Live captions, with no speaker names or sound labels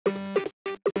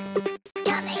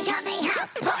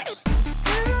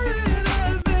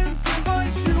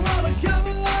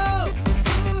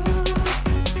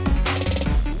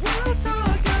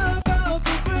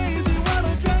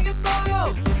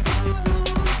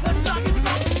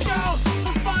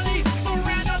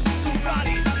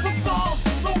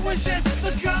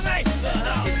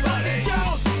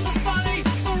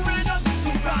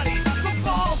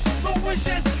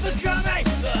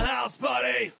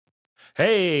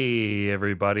Hey,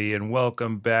 everybody, and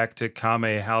welcome back to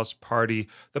Kame House Party,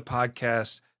 the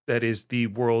podcast that is the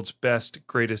world's best,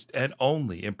 greatest, and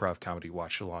only improv comedy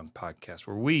watch-along podcast,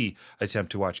 where we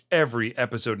attempt to watch every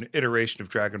episode and iteration of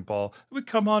Dragon Ball. We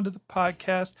come onto the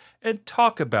podcast and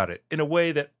talk about it in a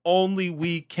way that only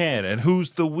we can. And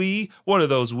who's the we? One of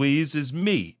those we's is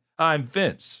me. I'm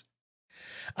Vince.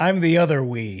 I'm the other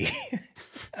we.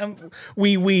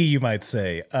 We, you might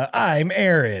say. I'm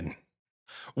Aaron.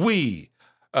 We.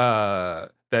 That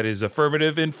is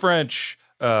affirmative in French.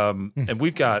 And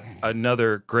we've got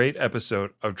another great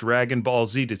episode of Dragon Ball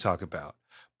Z to talk about.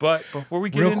 But before we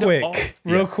get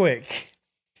real quick,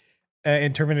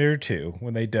 in Terminator 2,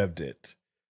 when they dubbed it,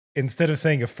 instead of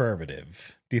saying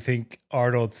affirmative, do you think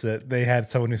Arnold said they had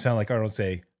someone who sounded like Arnold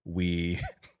say we?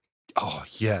 Oh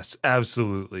yes,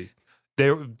 absolutely.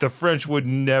 The French would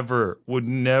never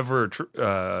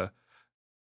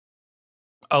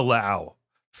allow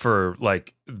for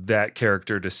like that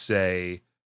character to say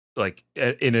like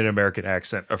in an American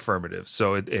accent affirmative.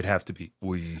 So it'd have to be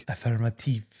we.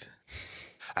 Affirmative.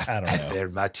 I don't know.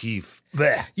 Affirmative.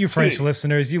 You French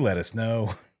listeners, you let us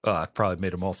know. I probably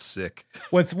made them all sick.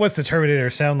 What's the Terminator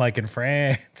sound like in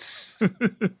France?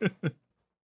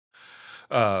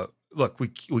 Look,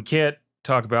 we can't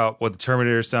talk about what the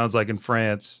Terminator sounds like in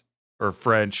France or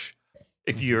French.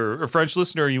 If you're a French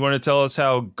listener, you want to tell us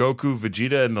how Goku,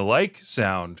 Vegeta, and the like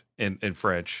sound in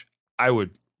French, I would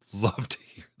love to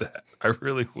hear that. I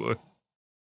really would.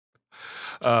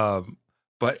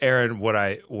 But Aaron, what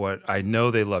I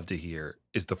know they love to hear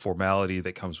is the formality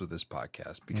that comes with this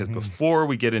podcast. Because before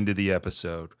we get into the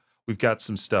episode, we've got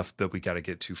some stuff that we got to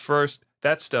get to first.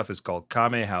 That stuff is called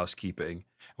Kame Housekeeping.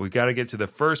 We got to get to the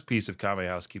first piece of Kame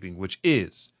Housekeeping, which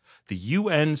is the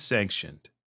UN-sanctioned,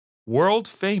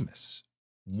 world-famous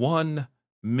 1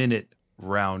 minute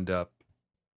roundup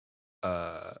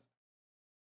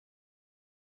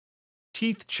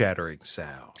teeth chattering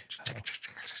sound.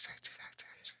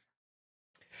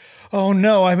 Oh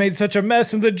no, I made such a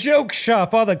mess in the joke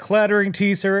shop. All the clattering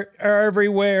teeth are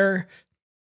everywhere.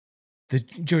 The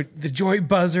joy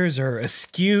buzzers are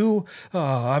askew. Oh,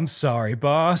 I'm sorry,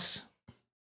 boss.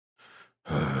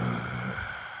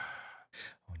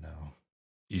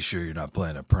 You sure you're not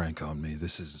playing a prank on me?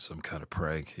 This isn't some kind of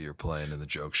prank you're playing in the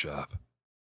joke shop.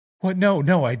 What?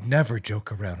 No, I'd never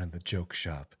joke around in the joke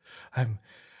shop.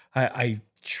 I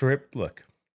tripped. Look,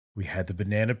 we had the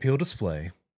banana peel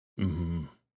display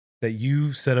that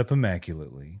you set up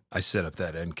immaculately. I set up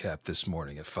that end cap this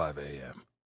morning at 5 a.m.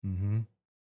 Mm-hmm.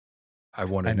 I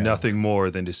wanted nothing more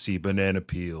than to see banana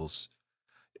peels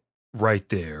right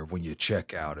there when you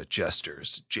check out at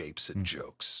Jester's Japes and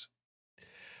Jokes.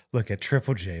 Look, at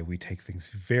Triple J, we take things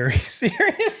very seriously.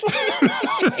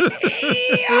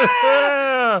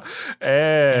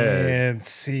 and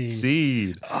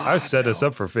seed. I set us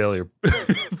up for failure.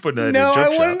 Putting that I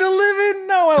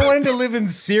wanted to live in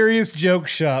serious joke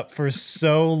shop for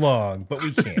so long, but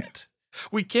we can't.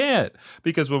 We can't,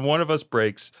 because when one of us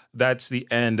breaks, that's the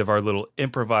end of our little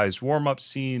improvised warm-up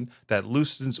scene that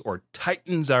loosens or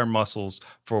tightens our muscles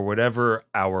for whatever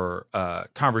our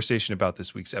conversation about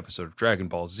this week's episode of Dragon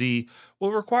Ball Z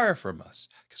will require from us,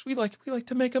 because we like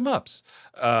to make them ups.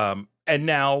 And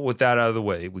now, with that out of the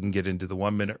way, we can get into the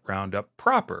 1 minute roundup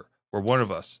proper, where one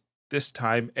of us, this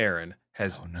time Aaron,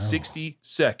 has 60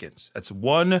 seconds. That's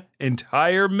 1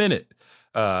 entire minute,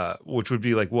 which would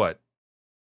be like what?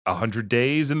 100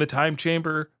 days in the time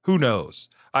chamber? Who knows?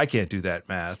 I can't do that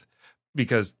math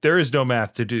because there is no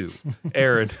math to do.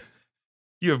 Aaron,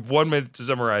 you have 1 minute to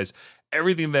summarize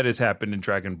everything that has happened in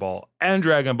Dragon Ball and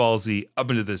Dragon Ball Z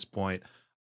up until this point.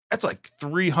 That's like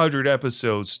 300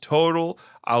 episodes total.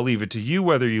 I'll leave it to you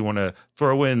whether you want to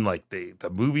throw in like the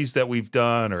movies that we've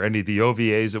done or any of the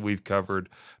OVAs that we've covered.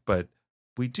 But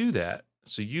we do that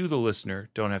so you, the listener,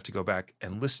 don't have to go back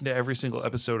and listen to every single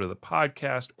episode of the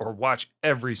podcast or watch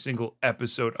every single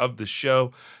episode of the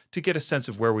show to get a sense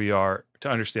of where we are, to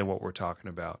understand what we're talking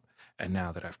about. And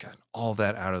now that I've gotten all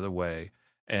that out of the way,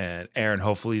 and Aaron,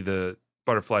 hopefully the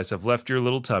butterflies have left your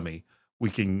little tummy,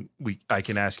 I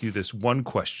can ask you this one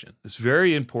question, this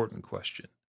very important question.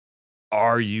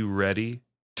 Are you ready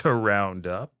to round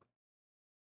up?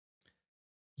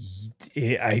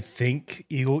 I think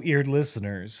eagle-eared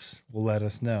listeners will let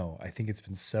us know. I think it's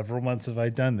been several months since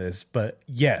I've done this, but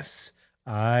yes,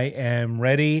 I am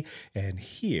ready. And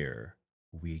here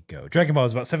we go. Dragon Ball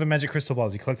is about 7 magic crystal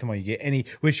balls. You collect them all. You get any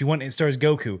wish you want. It stars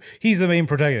Goku. He's the main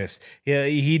protagonist.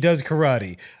 He does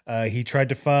karate. He tried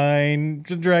to find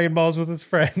Dragon Balls with his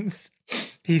friends.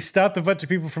 He stopped a bunch of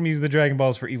people from using the Dragon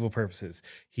Balls for evil purposes.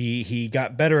 He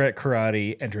got better at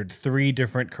karate, entered 3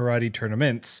 different karate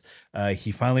tournaments.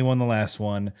 He finally won the last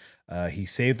one. He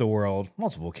saved the world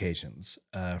multiple occasions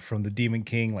from the Demon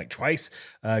King, like twice.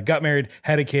 Got married,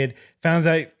 had a kid, found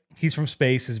out he's from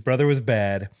space. His brother was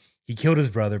bad. He killed his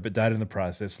brother, but died in the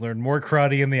process. Learned more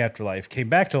karate in the afterlife. Came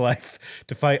back to life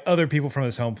to fight other people from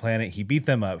his home planet. He beat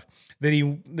them up.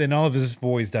 Then all of his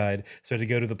boys died. So he had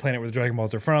to go to the planet where the Dragon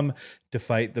Balls are from to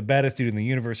fight the baddest dude in the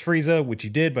universe, Frieza, which he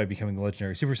did by becoming the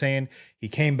legendary Super Saiyan. He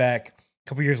came back a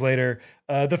couple years later.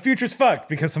 The future's fucked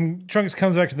because some Trunks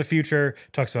comes back to the future,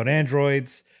 talks about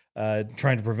androids,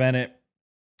 trying to prevent it.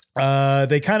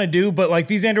 They kind of do, but like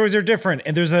these androids are different.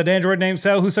 And there's an android named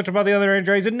Cell who's sucked about the other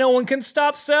androids, and no one can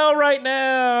stop Cell right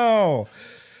now.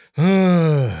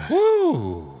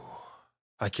 Woo!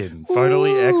 I can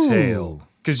finally exhale.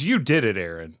 Because you did it,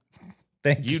 Aaron.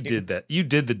 Thank you. You did that. You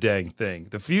did the dang thing.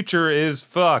 The future is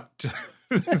fucked.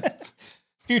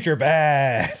 Future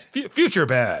bad. Future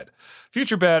bad.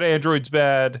 Future bad. Android's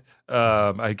bad.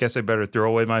 I guess I better throw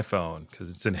away my phone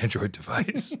because it's an Android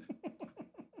device.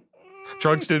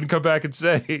 Trunks didn't come back and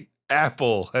say,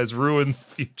 Apple has ruined the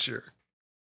future.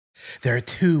 There are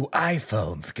 2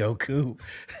 iPhones, Goku.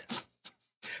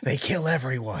 They kill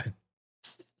everyone.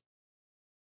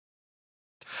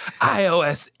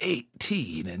 iOS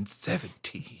 18 and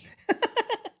 17.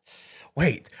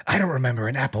 Wait, I don't remember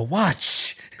an Apple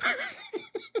Watch.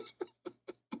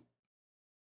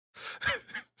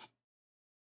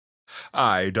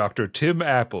 I, Dr. Tim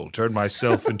Apple, turned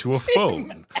myself into a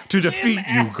phone to defeat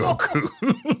you, Goku.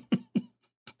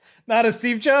 Not a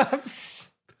Steve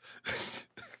Jobs.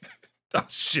 Oh,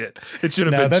 shit. It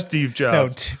should have been Steve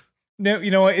Jobs. No,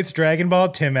 you know what? It's Dragon Ball,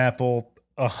 Tim Apple.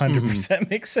 100%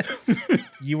 makes sense.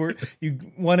 You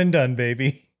one and done,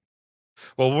 baby.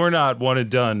 Well, we're not one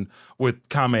and done with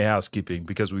Kame housekeeping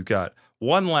because we've got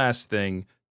one last thing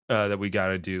that we got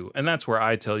to do. And that's where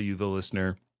I tell you, the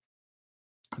listener,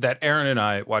 that Aaron and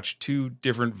I watch 2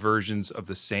 different versions of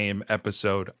the same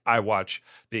episode. I watch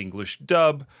the English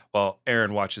dub while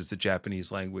Aaron watches the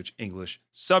Japanese language English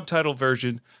subtitle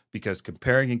version because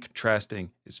comparing and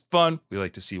contrasting is fun. We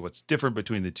like to see what's different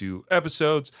between the 2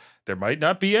 episodes. There might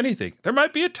not be anything. There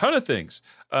might be a ton of things.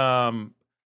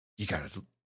 You got to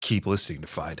keep listening to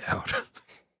find out.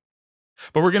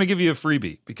 But we're going to give you a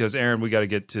freebie because, Aaron, we got to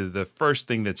get to the first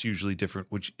thing that's usually different,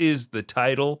 which is the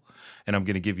title. And I'm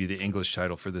going to give you the English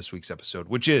title for this week's episode,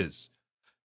 which is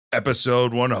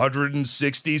Episode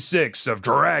 166 of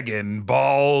Dragon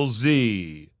Ball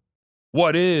Z.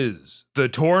 What is the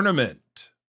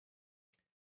tournament?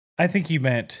 I think you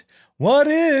meant, what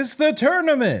is the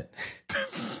tournament?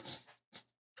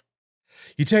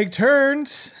 You take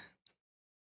turns,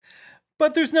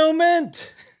 but there's no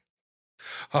mint.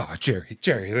 Oh, Jerry,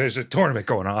 there's a tournament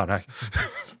going on.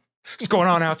 It's going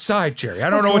on outside, Jerry. I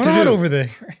don't know what to do over there.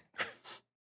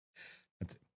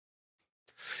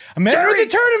 I'm entering the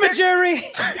tournament, Jerry.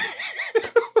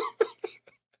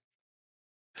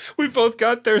 We both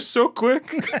got there so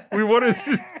quick. We wanted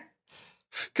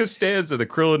Costanza, the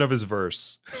Krillin of his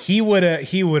verse. He would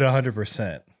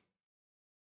 100%.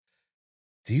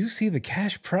 Do you see the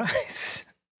cash prize?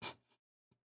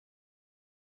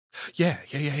 Yeah,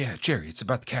 Jerry, it's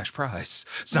about the cash prize.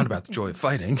 It's not about the joy of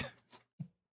fighting.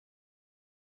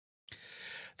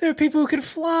 There are people who can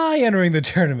fly entering the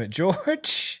tournament,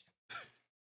 George.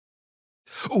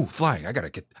 Oh, flying. I gotta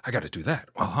do that.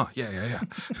 Uh-huh. Yeah.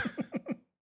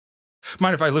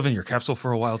 Mind if I live in your capsule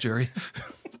for a while, Jerry?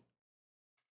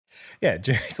 Yeah,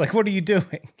 Jerry's like, what are you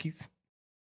doing?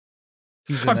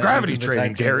 I'm gravity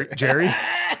training, Jerry.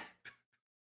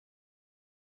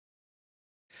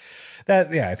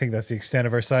 I think that's the extent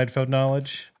of our Seinfeld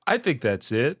knowledge. I think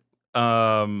that's it.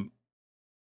 Mr.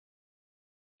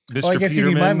 I guess you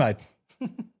need my mind.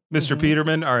 Mr.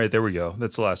 Peterman. All right, there we go.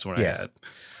 That's the last one I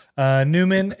had.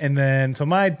 Newman, and then so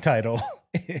my title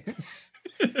is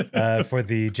for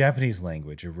the Japanese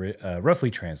language, roughly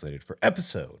translated for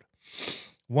episode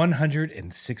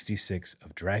 166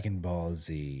 of Dragon Ball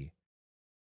Z.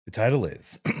 The title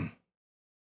is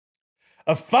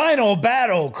A Final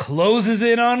Battle Closes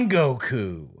in on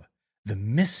Goku. The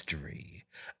Mystery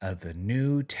of the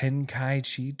New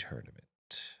Tenkaichi Tournament.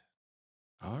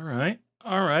 All right.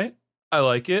 I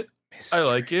like it. Mystery. I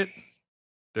like it.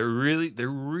 They're really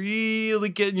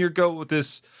getting your goat with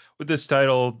this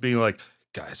title, being like,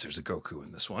 guys, there's a Goku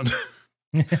in this one.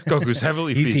 Goku's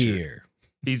heavily featured.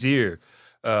 He's here.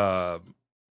 And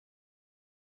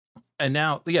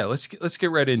now, let's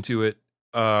get right into it.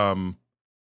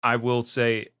 I will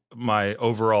say my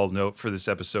overall note for this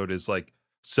episode is like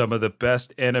some of the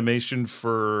best animation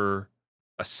for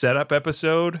a setup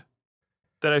episode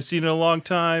that I've seen in a long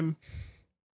time.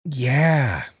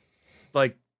 Yeah.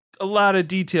 Like, a lot of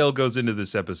detail goes into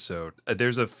this episode.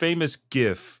 There's a famous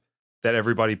GIF that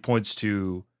everybody points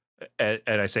to, and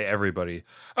I say everybody.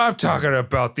 I'm talking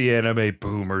about the anime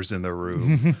boomers in the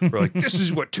room. We're like, this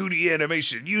is what 2D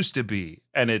animation used to be.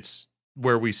 And it's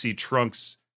where we see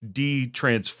Trunks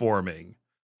de-transforming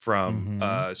from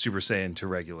Super Saiyan to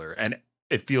regular. And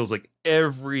it feels like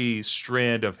every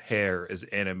strand of hair is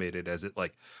animated as it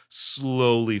like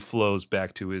slowly flows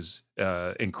back to his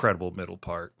incredible middle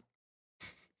part.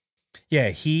 Yeah,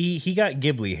 he got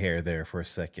Ghibli hair there for a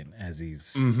second as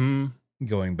he's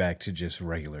going back to just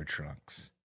regular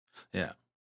Trunks. Yeah.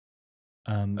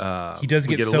 He does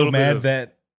get so mad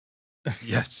that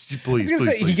yes, please.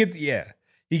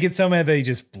 He gets so mad that he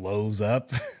just blows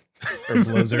up or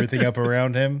blows everything up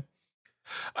around him.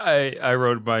 I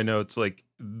wrote in my notes like,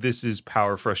 this is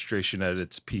power frustration at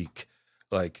its peak.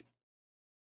 Like,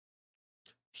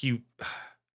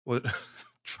 what?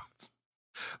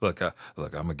 Look, I'm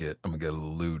gonna get a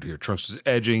little lewd here. Trunks was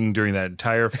edging during that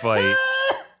entire fight.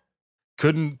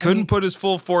 couldn't put his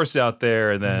full force out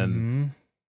there, and then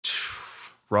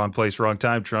wrong place, wrong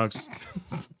time, Trunks.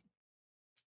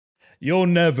 You'll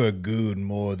never goon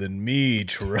more than me,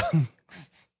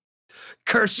 Trunks.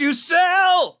 Curse you,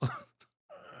 Cell!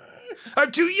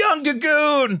 I'm too young to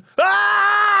goon!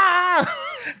 Ah!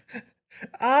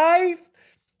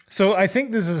 So I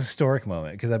think this is a historic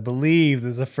moment because I believe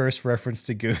there's a first reference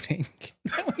to gooning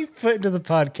that we put into the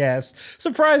podcast.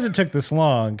 Surprised it took this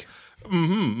long.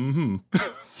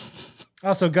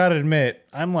 Also, gotta admit,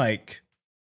 I'm like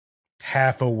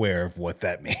half aware of what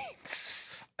that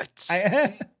means.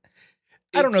 I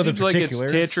don't know the particulars.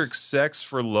 Like it's tantric sex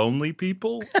for lonely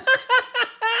people.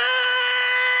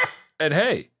 And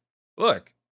hey,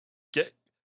 look,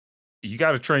 you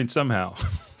got to train somehow.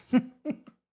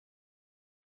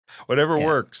 Whatever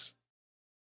works.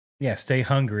 Yeah, stay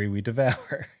hungry, we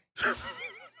devour.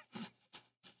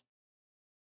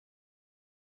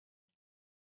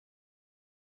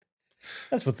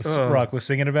 That's what the Rock was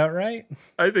singing about, right?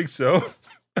 I think so.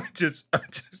 I'm just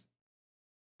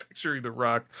picturing the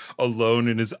Rock alone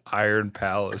in his iron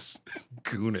palace,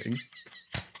 gooning.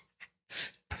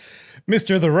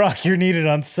 Mr. The Rock, you're needed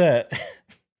on set.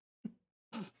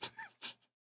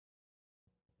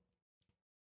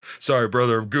 Sorry,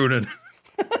 brother, I'm gooning.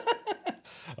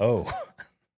 Oh,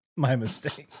 my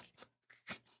mistake.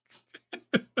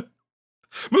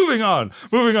 Moving on.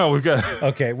 We've got.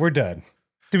 Okay, we're done.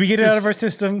 Did we get it out of our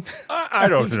system? I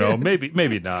don't know.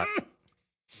 Maybe not.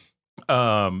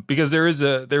 Because there is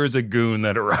a goon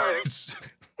that arrives,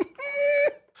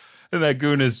 and that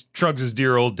goon is Trunks'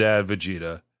 dear old dad,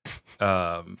 Vegeta,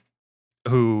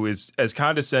 who is as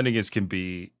condescending as can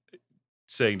be,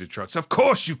 saying to Trunks, "Of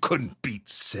course you couldn't beat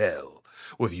Cell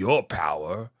with your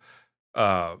power."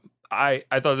 I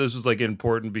thought this was like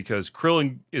important because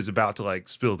Krillin is about to like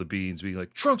spill the beans, being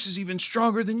like, "Trunks is even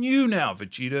stronger than you now,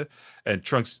 Vegeta," and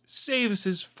Trunks saves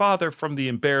his father from the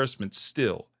embarrassment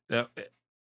still. Now,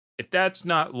 if that's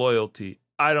not loyalty,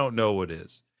 I don't know what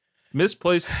is.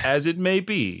 Misplaced as it may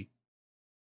be,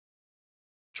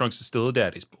 Trunks is still a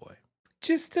daddy's boy.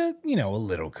 Just a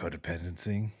little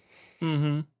codependency.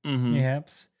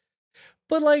 Perhaps.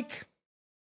 But like,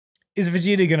 is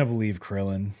Vegeta gonna believe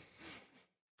Krillin?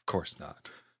 Of course not.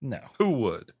 No. Who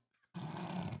would?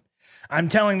 I'm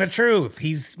telling the truth.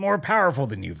 He's more powerful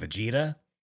than you, Vegeta.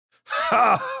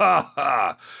 Ha ha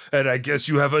ha! And I guess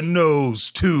you have a nose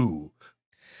too.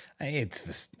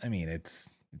 It's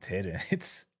hidden.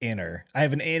 It's inner. I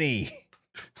have an innie.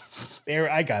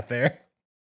 There, I got there.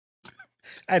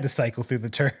 I had to cycle through the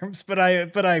terms, but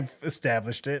I've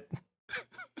established it.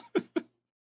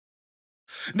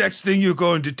 Next thing you're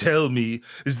going to tell me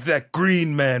is that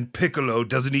Green Man Piccolo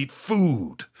doesn't eat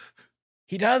food.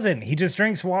 He doesn't. He just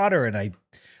drinks water, and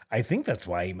I think that's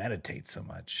why he meditates so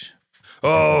much.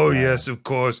 Oh, yes, of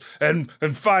course. And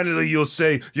finally you'll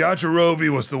say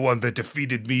Yajirobe was the one that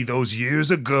defeated me those years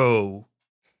ago.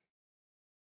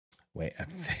 Wait,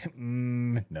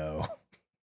 no.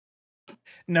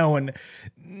 No one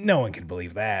can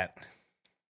believe that.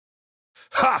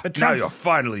 Ha! But now you're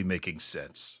finally making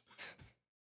sense.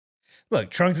 Look,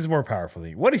 Trunks is more powerful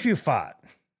than you. What if you fought?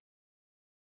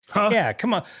 Huh? Yeah,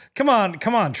 come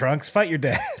on, Trunks. Fight your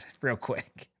dad real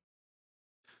quick.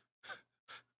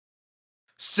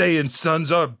 Saiyan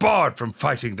sons are barred from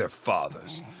fighting their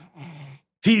fathers.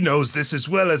 He knows this as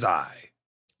well as I.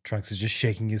 Trunks is just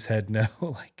shaking his head no,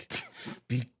 like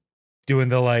doing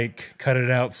the like cut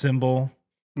it out symbol.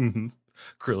 Mm-hmm.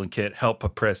 Krillin can't help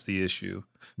but press the issue.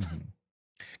 Mm-hmm.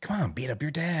 Come on, beat up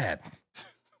your dad.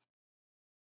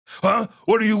 Huh?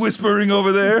 What are you whispering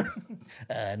over there?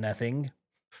 Nothing.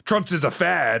 Trunks is a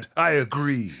fad. I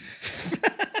agree.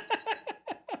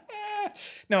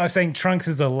 No, I was saying Trunks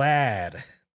is a lad.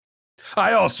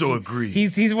 I also agree.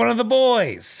 He's one of the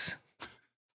boys.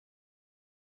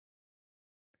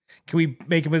 Can we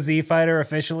make him a Z fighter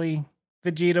officially?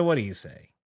 Vegeta, what do you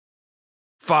say?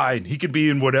 Fine. He can be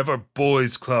in whatever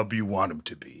boys club you want him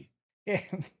to be. Yeah.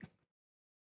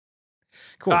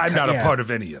 Cool. I'm not a part of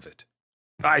any of it.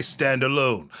 I stand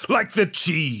alone, like the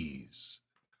cheese.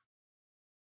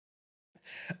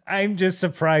 I'm just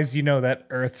surprised you know that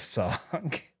Earth song.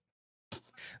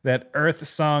 That Earth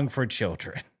song for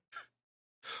children.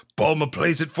 Bulma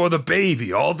plays it for the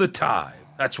baby all the time.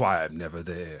 That's why I'm never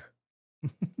there.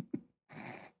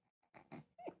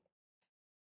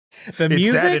 The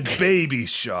music? It's that and Baby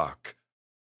Shark.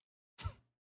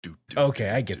 Okay,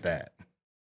 I get that.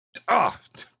 Ah,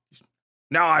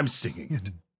 now I'm singing it.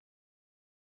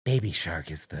 Baby Shark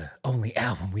is the only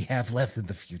album we have left in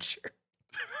the future.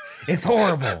 It's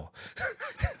horrible.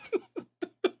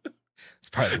 It's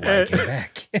probably why I came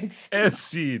back. And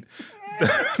scene.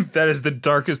 That is the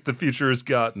darkest the future has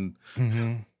gotten.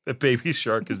 Mm-hmm. The Baby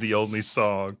Shark is the only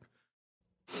song.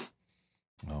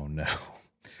 Oh no.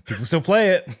 People still play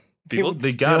it. People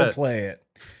they gotta play it.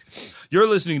 You're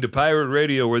listening to Pirate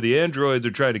Radio, where the androids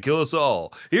are trying to kill us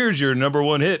all. Here's your number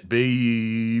one hit,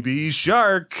 Baby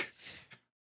Shark.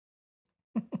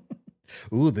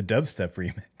 Ooh, the dubstep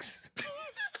remix.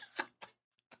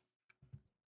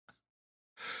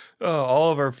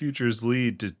 All of our futures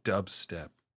lead to dubstep.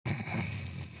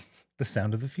 The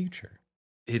sound of the future.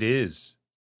 It is.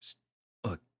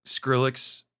 Look,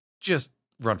 Skrillex, just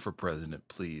run for president,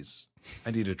 please.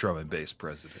 I need a drum and bass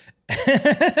president.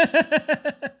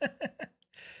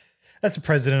 That's a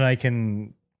president I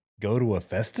can go to a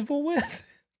festival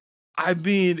with? I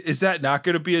mean, is that not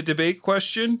going to be a debate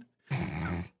question?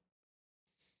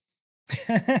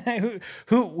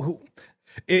 who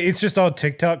it's just all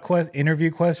TikTok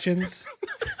interview questions.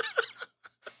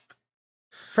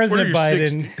 President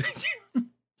Biden.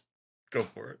 Go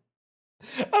for it.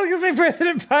 I was gonna say,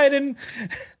 President Biden,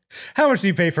 how much do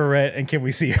you pay for rent, and can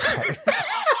we see your card?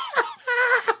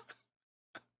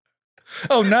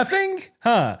 Oh, nothing?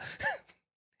 Huh.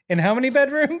 And how many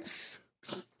bedrooms?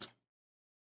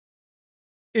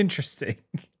 Interesting.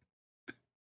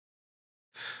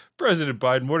 President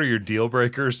Biden, what are your deal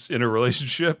breakers in a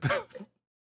relationship?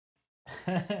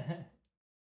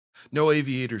 No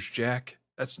aviators, Jack.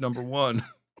 That's number one.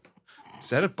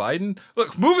 Is that a Biden?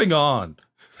 Look, moving on.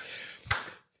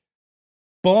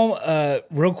 Bulma,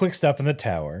 real quick stop in the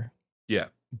tower. Yeah.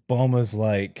 Bulma's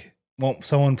like, won't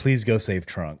someone please go save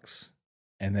Trunks?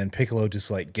 And then Piccolo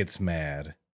just like gets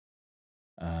mad.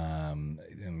 And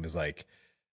was like,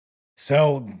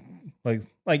 so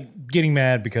like getting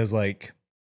mad because like,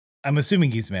 I'm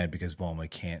assuming he's mad because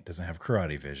Bulma doesn't have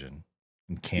karate vision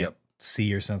and can't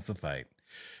see or sense the fight.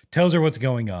 Tells her what's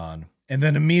going on. And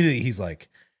then immediately he's like,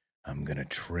 I'm going to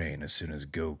train as soon as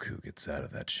Goku gets out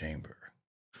of that chamber.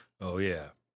 Oh, yeah.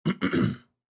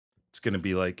 It's going to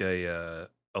be like a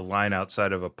line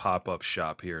outside of a pop-up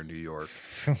shop here in New York.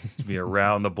 It's going to be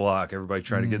around the block. Everybody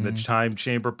trying to get in the time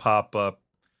chamber pop-up.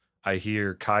 I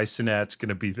hear Kai Cenat's going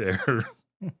to be there.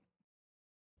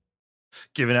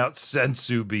 Giving out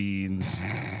sensu beans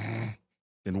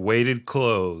in weighted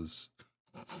clothes.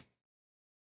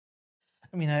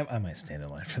 I mean, I might stand in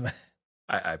line for that.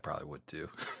 I probably would too.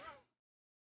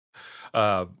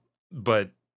 But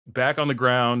back on the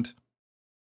ground,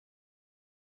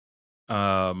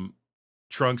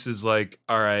 Trunks is like,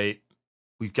 all right,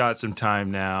 we've got some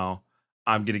time now.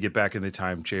 I'm going to get back in the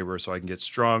time chamber so I can get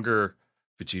stronger.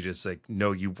 Vegeta's like,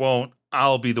 no, you won't.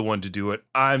 I'll be the one to do it.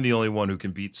 I'm the only one who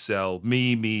can beat Cell.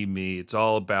 Me. It's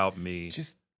all about me.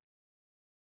 Just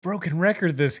broken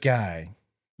record, this guy.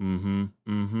 We're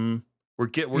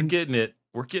getting it.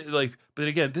 We're getting like, but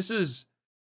again, this is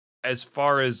as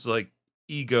far as like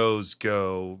egos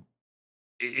go.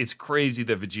 It's crazy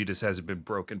that Vegeta's hasn't been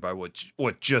broken by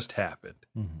what just happened.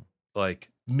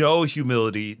 Like no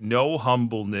humility, no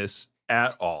humbleness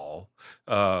at all.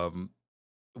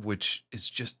 Which is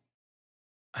just,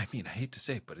 I mean, I hate to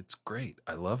say it, but it's great.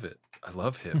 I love it. I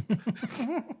love him.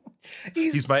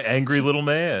 He's my angry little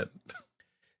man.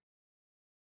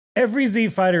 Every Z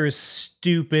fighter is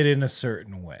stupid in a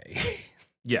certain way.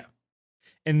 Yeah.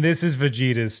 And this is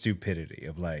Vegeta's stupidity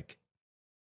of like,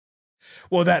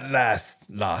 well, that last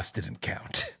loss didn't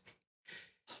count.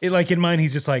 Like in mine,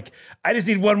 he's just like, I just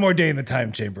need one more day in the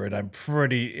time chamber and I'm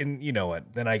pretty, and you know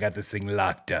what? Then I got this thing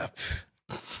locked up.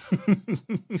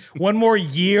 One more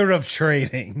year of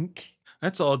training.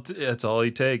 That's all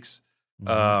he takes.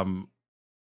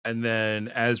 And then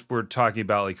as we're talking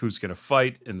about like who's going to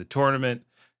fight in the tournament,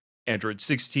 Android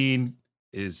 16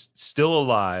 is still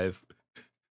alive.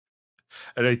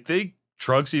 And I think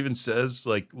Trunks even says,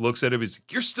 like, looks at him, he's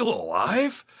like, "You're still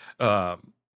alive?"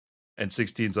 And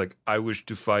 16's like, "I wish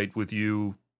to fight with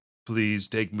you. Please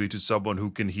take me to someone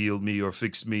who can heal me or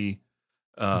fix me."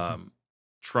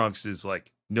 Trunks is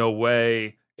like, "No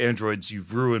way. Androids,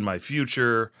 you've ruined my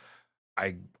future.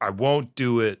 I won't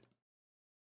do it."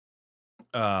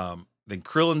 Then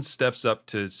Krillin steps up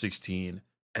to 16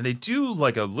 and they do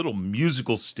like a little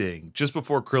musical sting just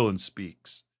before Krillin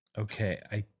speaks. Okay,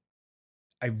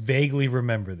 I vaguely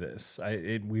remember this.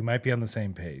 We might be on the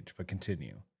same page, but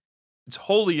continue. It's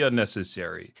wholly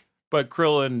unnecessary. But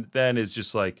Krillin then is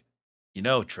just like,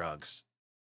 Trunks,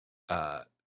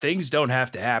 things don't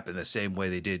have to happen the same way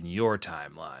they did in your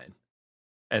timeline.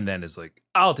 And then is like,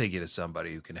 "I'll take you to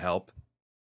somebody who can help."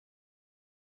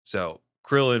 So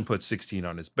Krillin puts 16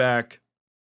 on his back.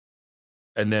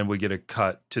 And then we get a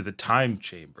cut to the time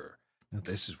chamber.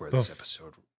 This is where this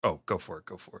episode... Oh, go for it.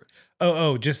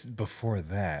 Oh, just before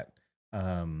that.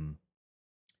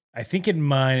 I think in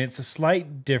mine, it's a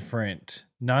slight different.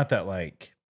 Not that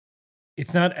like,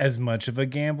 it's not as much of a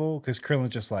gamble because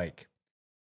Krillin's just like,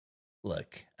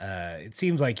 "Look, it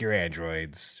seems like your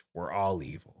androids were all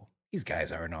evil. These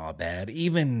guys aren't all bad.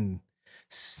 Even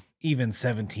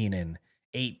 17 and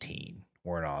 18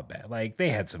 weren't all bad. Like they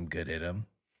had some good in them."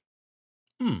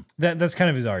 That's kind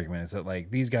of his argument, is that like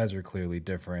these guys are clearly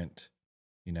different.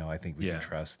 I think we can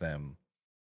trust them.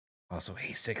 Also,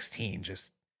 hey, 16,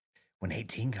 just when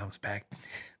 18 comes back,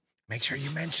 make sure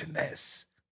you mention this.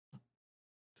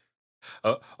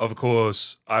 Of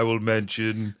course, I will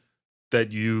mention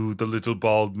that you, the little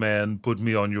bald man, put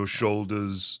me on your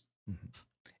shoulders.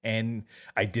 And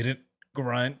I didn't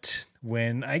grunt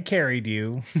when I carried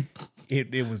you.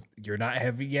 It was, you're not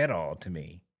heavy at all to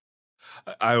me.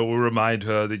 I will remind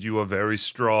her that you are very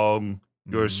strong.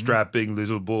 You're a strapping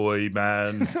little boy,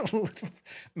 man.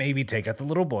 Maybe take out the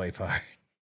little boy part.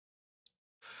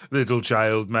 Little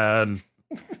child, man.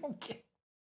 Okay.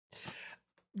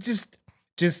 Just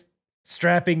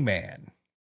strapping man.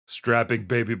 Strapping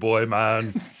baby boy,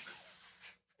 man.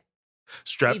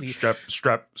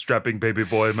 Strapping baby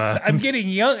boy, man. I'm getting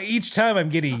young. Each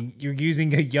time you're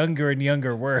using a younger and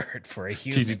younger word for a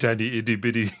human. Teeny tiny itty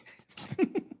bitty.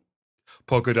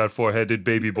 Polka dot four-headed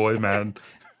baby boy, man.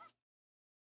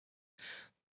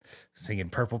 Singing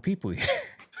Purple People Eater.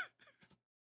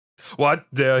 What?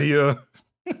 They're here.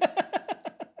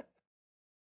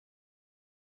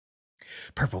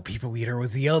 Purple People Eater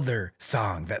was the other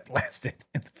song that lasted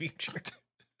in the future.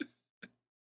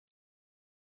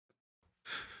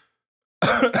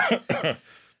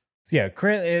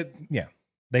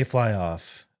 They fly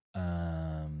off.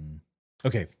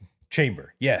 Okay,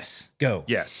 chamber. Yes, go.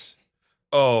 Yes.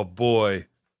 Oh boy,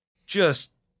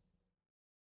 just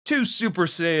two Super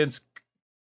Saiyans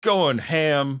going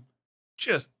ham,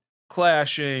 just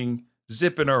clashing,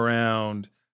 zipping around.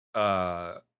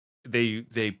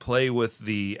 They play with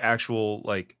the actual,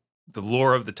 like, the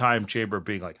lore of the time chamber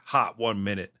being like hot 1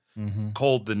 minute,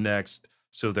 cold the next.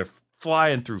 So they're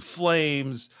flying through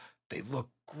flames. They look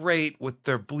great with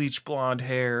their bleach blonde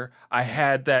hair. I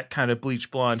had that kind of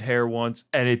bleach blonde hair once,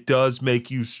 and it does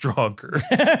make you stronger.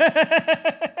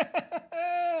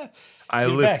 I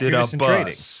lifted a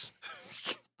bus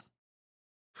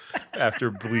after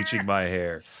bleaching my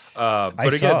hair.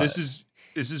 But again, this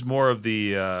is more of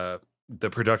the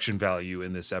production value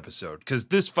in this episode, because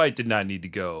this fight did not need to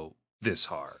go this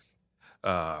hard.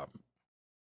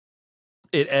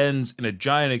 It ends in a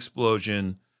giant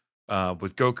explosion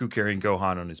with Goku carrying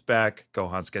Gohan on his back.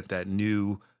 Gohan's got that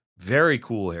new, very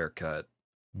cool haircut.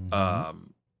 The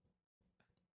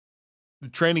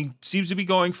training seems to be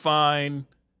going fine.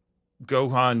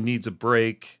 Gohan needs a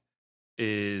break,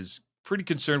 is pretty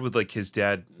concerned with like his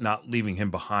dad not leaving him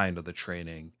behind on the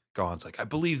training. Gohan's like, "I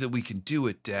believe that we can do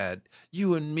it, Dad.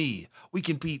 You and me, we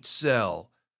can beat Cell."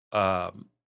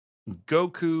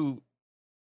 Goku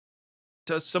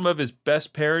does some of his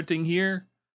best parenting here,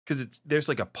 because there's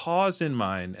like a pause in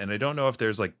mine, and I don't know if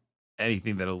there's like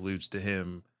anything that alludes to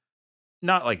him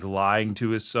not like lying to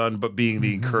his son, but being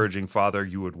the encouraging father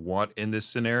you would want in this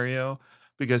scenario,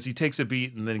 because he takes a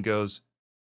beat and then goes,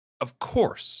 "Of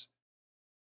course,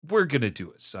 we're going to do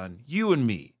it, son, you and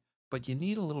me, but you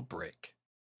need a little break,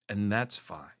 and that's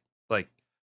fine." Like,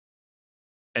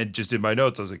 and just in my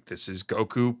notes, I was like, this is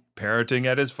Goku parenting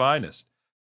at his finest.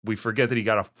 We forget that he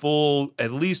got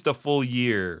at least a full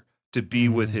year to be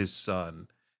with his son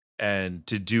and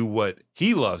to do what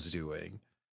he loves doing.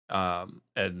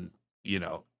 And,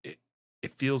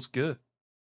 it feels good.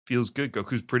 Feels good.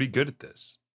 Goku's pretty good at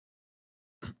this.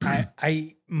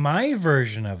 My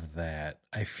version of that,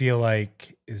 I feel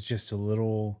like, is just a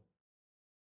little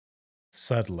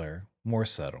subtler, more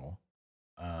subtle.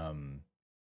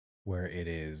 Where it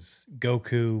is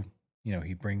Goku,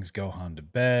 he brings Gohan to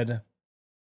bed.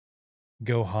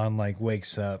 Gohan like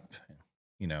wakes up,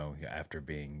 after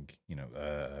being,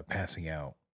 passing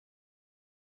out.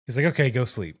 He's like, okay, go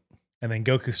sleep. And then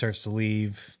Goku starts to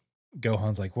leave.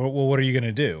 Gohan's like, well, what are you going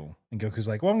to do? And Goku's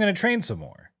like, well, I'm going to train some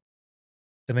more.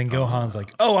 And then Gohan's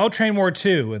like, oh, I'll train more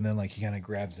too. And then like he kind of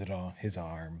grabs it on his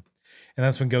arm. And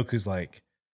that's when Goku's like,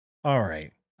 all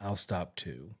right, I'll stop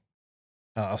too.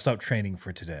 I'll stop training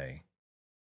for today.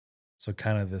 So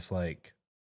kind of this like,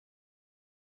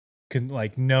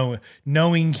 knowing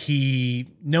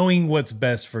what's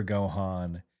best for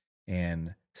Gohan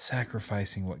and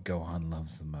sacrificing what Gohan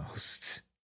loves the most,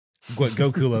 what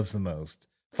Goku loves the most,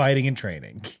 fighting and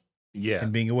training,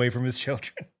 and being away from his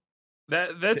children.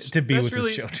 That's to be with really,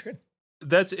 his children.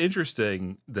 That's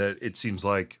interesting. That it seems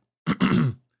like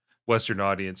Western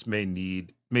audience may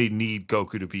need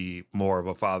Goku to be more of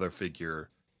a father figure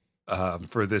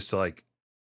for this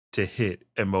to hit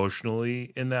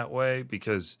emotionally in that way,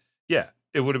 because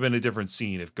it would have been a different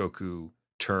scene if Goku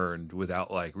turned without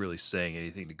like really saying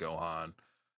anything to Gohan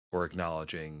or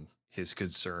acknowledging his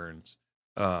concerns.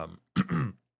 But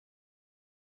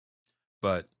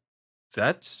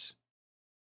that's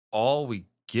all we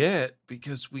get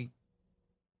because we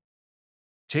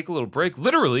take a little break,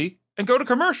 literally, and go to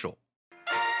commercial.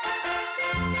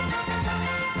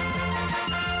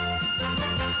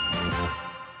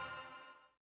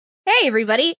 Hey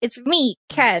everybody, it's me,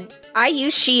 Ken. I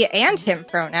use she and him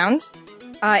pronouns,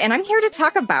 and I'm here to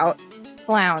talk about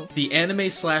clowns. The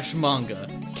anime/manga,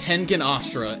 Kengan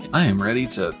Ashura. I am ready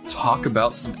to talk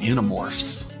about some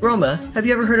Animorphs. Roma, have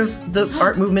you ever heard of the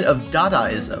art movement of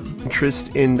Dadaism?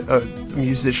 Interest in a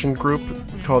musician group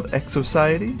called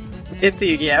X-Society? It's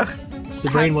Yu-Gi-Oh! The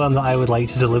brainworm that I would like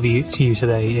to deliver to you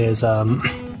today is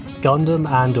Gundam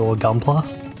and or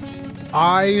Gunpla.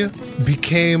 I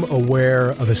became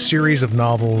aware of a series of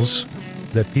novels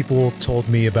that people told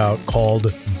me about called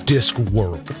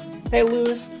Discworld. Hey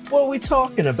Lewis, what are we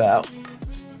talking about?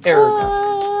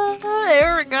 Aragon.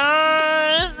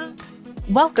 Aragon!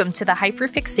 Welcome to the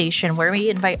Hyperfixation, where we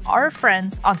invite our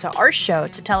friends onto our show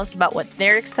to tell us about what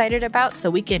they're excited about so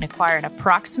we can acquire an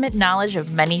approximate knowledge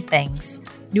of many things.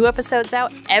 New episodes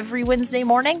out every Wednesday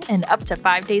morning and up to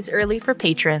 5 days early for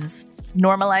patrons.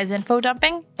 Normalize info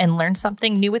dumping and learn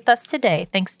something new with us today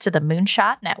thanks to the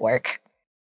Moonshot Network.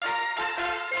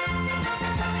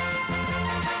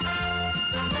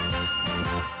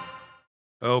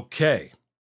 Okay,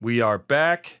 we are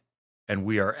back and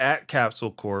we are at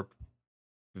Capsule Corp.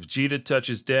 Vegeta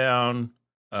touches down.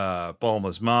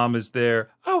 Bulma's mom is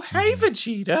there. Oh, hey,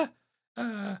 Vegeta.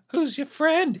 Who's your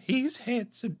friend? He's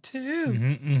handsome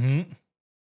too.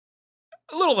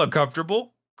 A little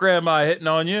uncomfortable. Grandma hitting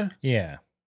on you. Yeah.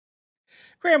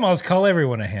 Grandmas call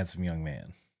everyone a handsome young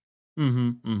man.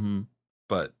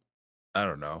 But I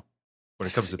don't know. When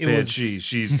it comes to Banshee,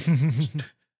 she's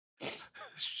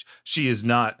she's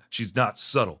not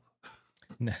subtle.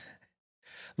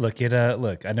 Look,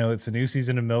 I know it's a new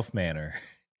season of MILF Manor.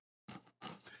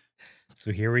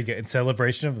 So here we go. In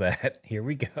celebration of that, here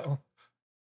we go.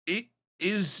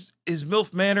 Is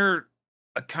MILF Manor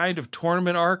a kind of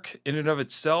tournament arc in and of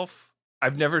itself?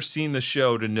 I've never seen the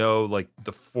show to know like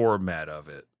the format of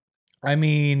it. I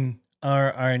mean,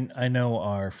 I know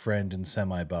our friend and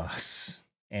semi-boss,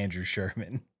 Andrew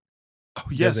Sherman. Oh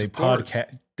yes, does a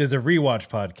podcast, does a rewatch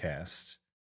podcast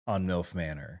on MILF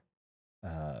Manor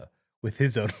with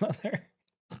his own mother.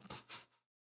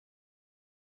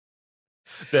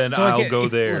 Then so I'll go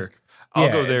there.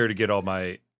 I'll go there to get all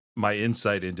my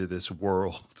insight into this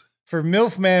world. For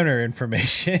MILF Manor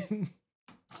information.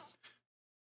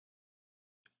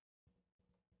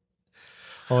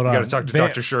 Hold on. Got to talk to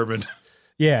Dr. Sherman.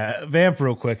 Yeah, vamp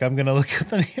real quick. I'm going to look at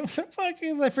the name of the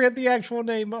podcast. I forget the actual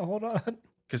name, but hold on.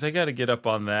 Because I got to get up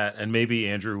on that, and maybe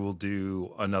Andrew will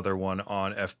do another one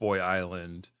on F-Boy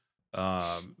Island,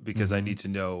 because I need to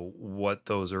know what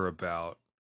those are about.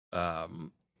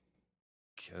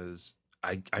 Because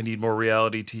I need more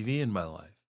reality TV in my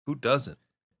life. Who doesn't?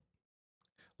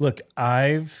 Look,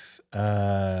 I'm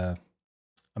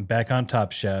back on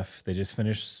Top Chef. They just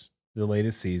finished the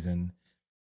latest season.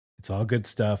 It's all good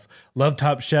stuff. Love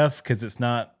Top Chef because it's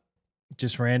not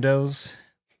just randos.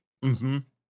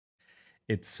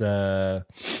 It's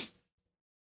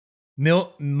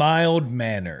Mild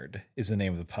Mannered is the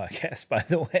name of the podcast, by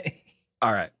the way.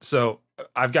 All right. So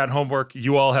I've got homework.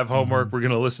 You all have homework. We're going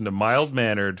to listen to Mild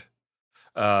Mannered.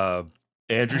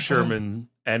 Andrew Sherman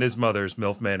and his mother's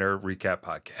MILF Manor recap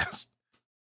podcast.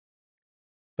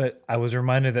 But I was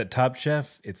reminded that Top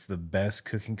Chef, it's the best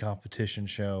cooking competition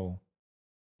show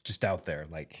just out there,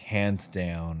 like hands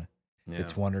down. Yeah.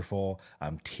 It's wonderful.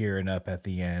 I'm tearing up at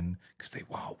the end because they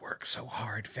all work so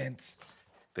hard, Vince.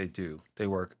 They do. They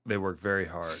work very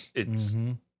hard. It's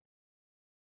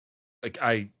like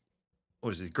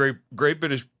what is it? Great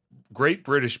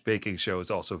British Baking Show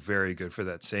is also very good for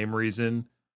that same reason.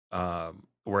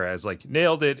 Whereas like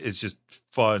Nailed It is just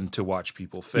fun to watch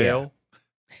people fail.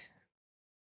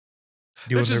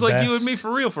 Yeah. It's just like you and me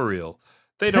for real.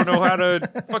 They don't know how to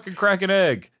fucking crack an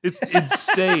egg. It's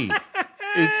insane.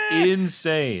 It's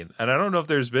insane. And I don't know if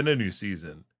there's been a new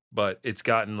season, but it's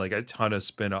gotten like a ton of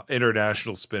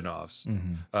international spin-offs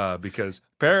because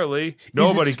apparently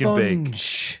nobody can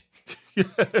bake.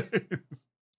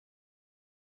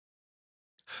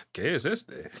 ¿Qué es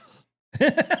este?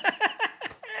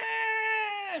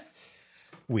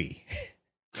 Oui.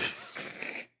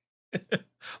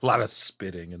 A lot of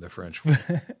spitting in the French.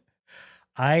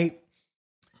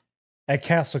 At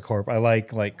Capsule Corp, I like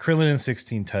Krillin and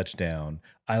 16 Touchdown.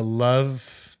 I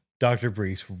love Dr.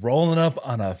 Brees rolling up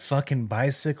on a fucking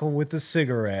bicycle with a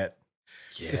cigarette.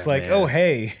 Yeah, it's like, man. oh,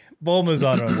 hey, Bulma's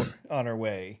on her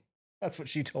way. That's what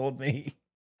she told me.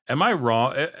 Am I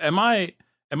wrong? Am I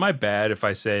bad if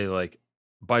I say like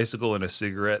bicycle and a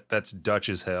cigarette? That's Dutch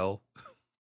as hell.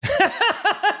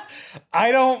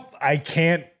 I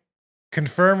can't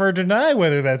confirm or deny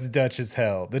whether that's Dutch as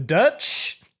hell. The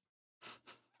Dutch?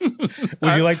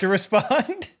 Would you like to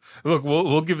respond? Look,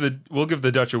 we'll give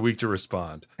the Dutch a week to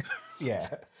respond.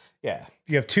 Yeah.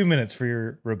 You have 2 minutes for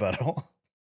your rebuttal.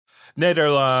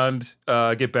 Nederland,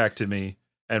 get back to me.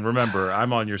 And remember,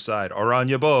 I'm on your side.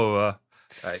 Oranje boa.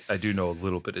 I do know a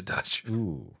little bit of Dutch.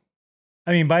 Ooh.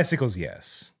 I mean, bicycles,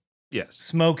 yes. Yes.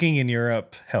 Smoking in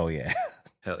Europe, hell yeah.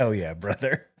 Hell yeah,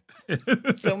 brother.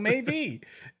 So maybe.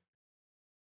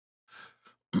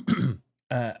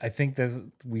 I think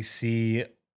that we see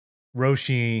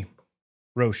Roshi,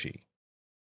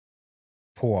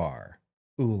 Puar,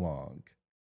 Oolong,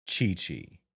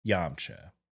 Chi-Chi,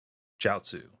 Yamcha,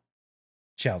 Chaozu.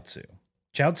 Chaozu?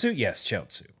 Yes,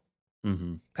 Chaozu.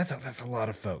 Mm-hmm. That's a lot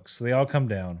of folks. So they all come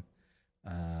down.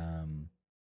 And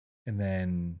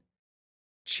then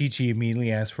Chi-Chi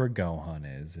immediately asks where Gohan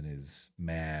is and is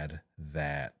mad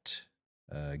that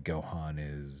Gohan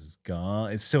is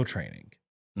gone. It's still training.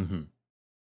 Mm-hmm.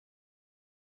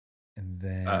 And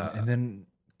then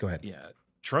go ahead. Yeah.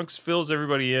 Trunks fills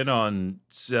everybody in on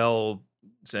Cell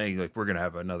saying like we're gonna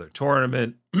have another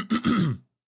tournament.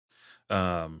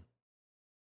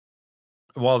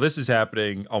 While this is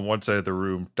happening on one side of the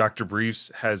room, Dr.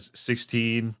 Briefs has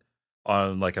 16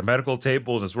 on like a medical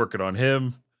table and is working on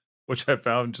him, which I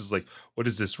found just like, what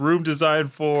is this room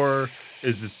designed for?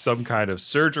 Is this some kind of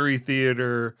surgery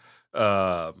theater?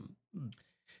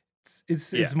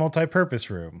 It's multi-purpose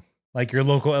room, like your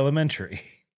local elementary.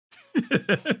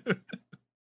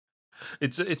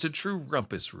 It's a true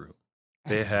rumpus room.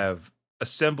 They have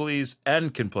assemblies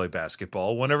and can play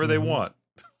basketball whenever they want.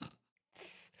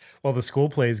 While the school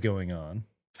play is going on.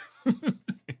 And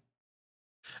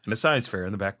a science fair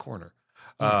in the back corner.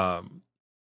 I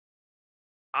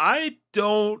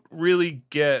don't really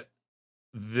get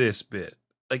this bit.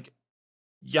 Like,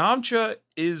 Yamcha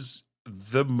is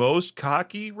the most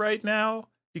cocky right now.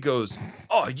 He goes,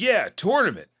 oh yeah,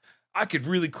 tournament. I could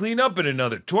really clean up in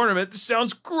another tournament. This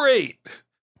sounds great.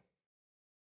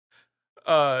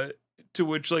 To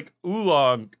which like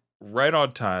Oolong, right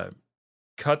on time,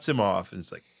 cuts him off and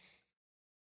is like,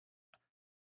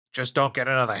 just don't get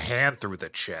another hand through the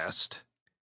chest.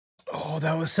 Oh,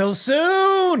 that was so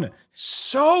soon.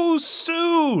 So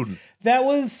soon. That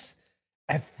was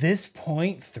at this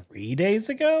point 3 days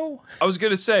ago. I was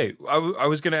going to say, I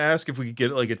was going to ask if we could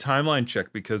get like a timeline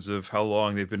check because of how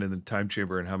long they've been in the time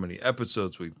chamber and how many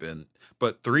episodes we've been.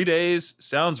 But 3 days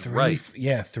sounds right.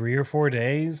 Yeah, 3 or 4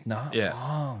 days. Not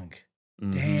long.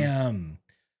 Mm-hmm. Damn.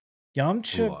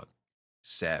 Yamcha. Oolong.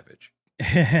 Savage.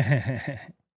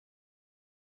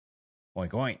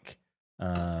 Oink, oink.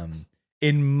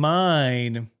 In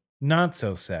mine, not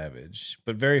so savage,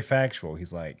 but very factual.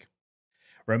 He's like,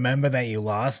 remember that you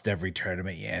lost every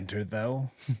tournament you entered,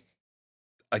 though?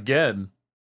 Again,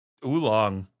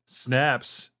 Oolong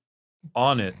snaps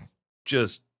on it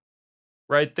just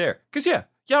right there. Because, yeah,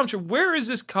 Yamcha, where is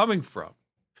this coming from?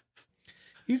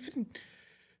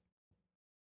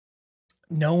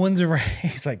 No one's around.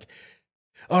 He's like,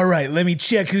 all right, let me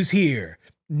check who's here.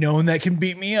 No one that can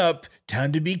beat me up.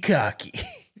 Time to be cocky.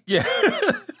 Yeah.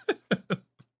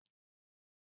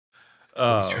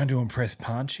 He's trying to impress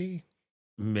Panchi?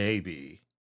 Maybe.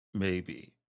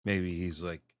 maybe he's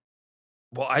like,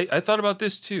 well, I thought about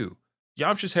this too.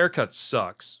 Yamcha's haircut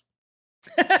sucks.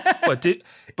 but did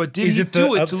Is he it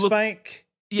do the it to look? up-spike?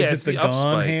 Yeah, Is it's it the the up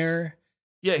gone spikes. hair?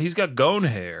 Yeah, he's got gone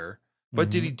hair. But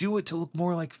did Mhm. he do it to look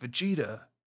more like Vegeta?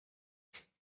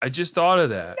 I just thought of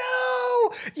that. No!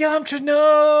 Yamcha,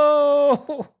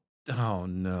 no! Oh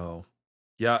no.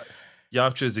 Yeah,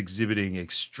 Yamcha is exhibiting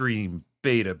extreme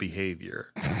beta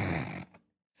behavior.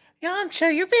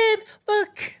 Yamcha, you're bad.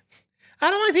 Look,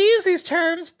 I don't like to use these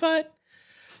terms, but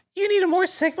you need a more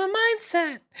Sigma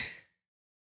mindset.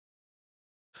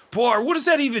 Poir, what does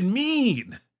that even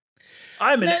mean?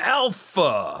 I'm an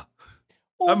alpha.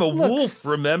 Well, I'm a look, wolf,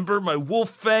 remember? My wolf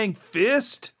fang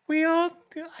fist? I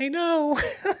know.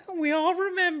 We all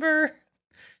remember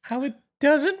how it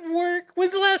doesn't work.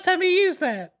 When's the last time you used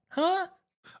that? Huh?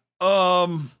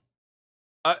 I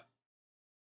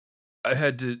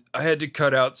had to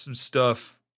cut out some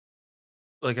stuff.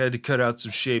 Like I had to cut out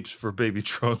some shapes for baby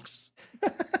Trunks.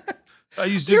 I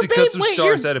used it to cut some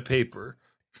stars out of paper.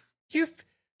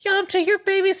 Yamcha, you're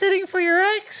babysitting for your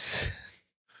ex?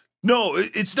 No,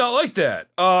 it's not like that.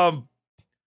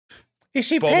 Is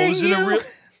she paying you?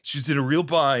 She's in a real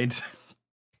bind.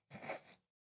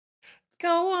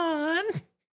 Go on.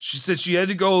 She said she had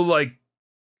to go like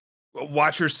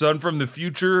watch her son from the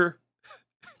future.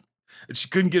 And she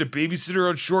couldn't get a babysitter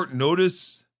on short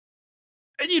notice.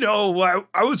 And you know,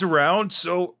 I was around,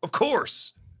 so of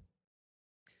course.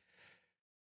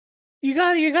 You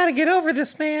gotta get over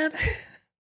this, man.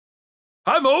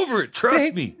 I'm over it,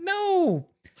 trust me. No.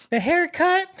 The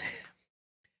haircut.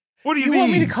 What do you You mean?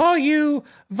 want me to call you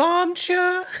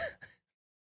Vamcha?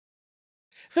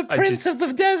 The prince of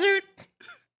the desert?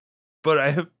 But I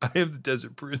am the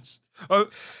desert prince.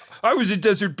 I was a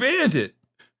desert bandit.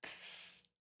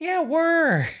 Yeah,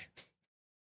 word.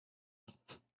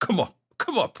 Come on,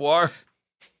 Poir.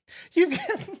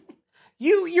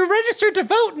 You're registered to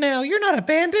vote now. You're not a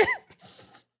bandit.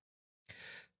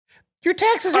 Your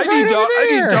taxes are right over there. I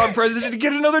need dog president to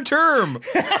get another term.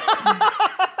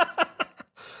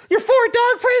 You're for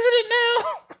dog president now.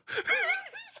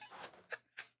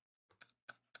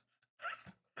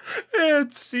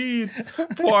 And scene.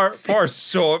 Poir's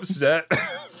so upset.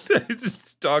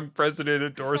 This dog president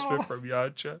endorsement from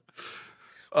Yamcha.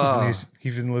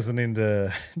 He's been listening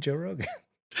to Joe Rogan.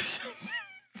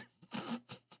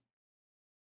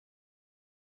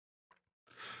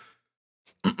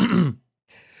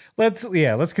 Let's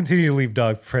continue to leave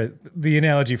the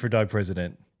analogy for dog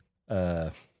president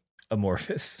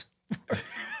amorphous.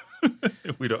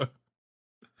 We don't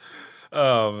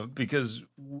because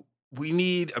we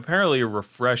need apparently a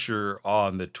refresher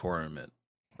on the tournament,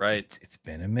 right? It's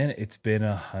been a minute. It's been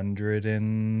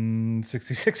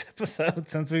 166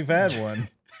 episodes since we've had one.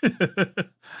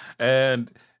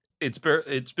 And it's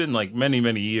been like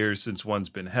many years since one's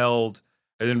been held.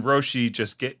 And then Roshi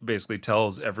just basically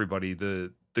tells everybody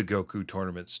the Goku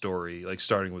tournament story, like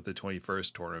starting with the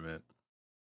 21st tournament.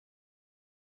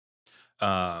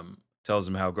 Tells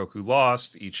him how Goku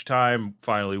lost each time,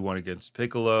 finally won against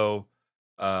Piccolo.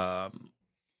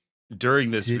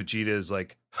 During this, Vegeta is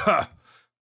like, "Ha!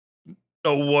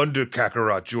 No wonder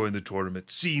Kakarot joined the tournament.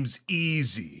 Seems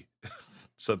easy."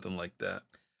 Something like that.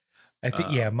 I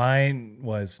think, mine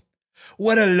was,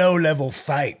 what a low-level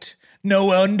fight. No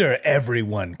wonder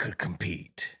everyone could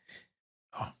compete.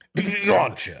 Oh.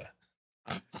 Gotcha.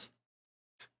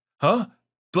 Huh?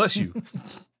 Bless you.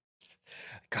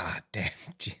 God damn.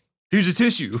 Here's a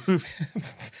tissue.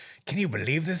 Can you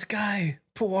believe this guy?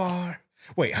 Poir.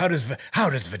 Wait, how does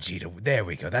Vegeta? There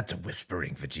we go. That's a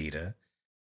whispering Vegeta.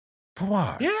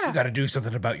 Poir. Yeah. You got to do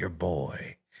something about your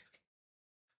boy.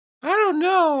 I don't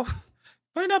know.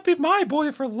 Might not be my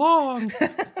boy for long.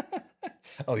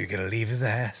 Oh, you're gonna leave his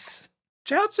ass?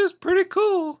 Chaozu's pretty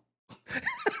cool.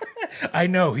 I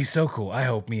know, he's so cool. I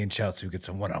hope me and Chaozu get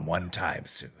some one-on-one time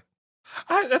soon.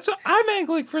 That's what I'm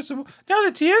angling for. Some now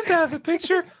that Tien's out of the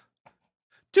picture,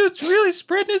 dude's really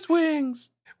spreading his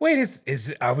wings. Wait,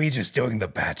 are we just doing The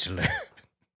Bachelor?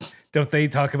 Don't they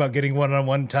talk about getting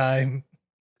one-on-one time?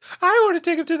 I want to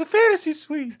take him to the fantasy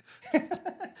suite.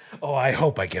 Oh, I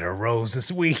hope I get a rose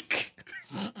this week.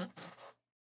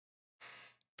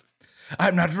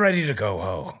 I'm not ready to go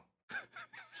home.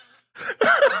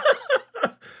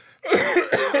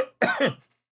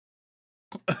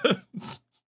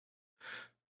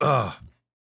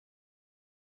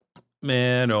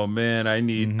 Man, oh man, I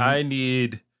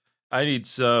need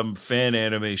some fan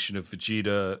animation of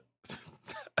Vegeta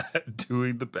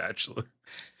doing The Bachelor.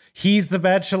 He's The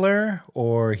Bachelor,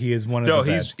 or he is one of no,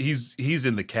 the he's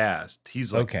in the cast.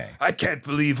 He's like, okay. I can't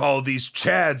believe all these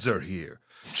Chads are here.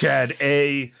 Chad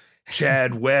A,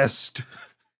 Chad West,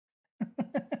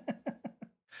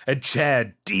 and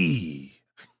Chad D.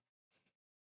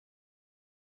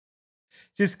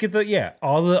 Just get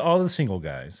all the single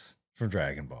guys from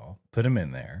Dragon Ball. Put them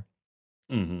in there.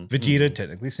 Mm-hmm. Vegeta,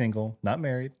 technically single, not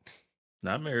married.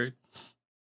 Not married.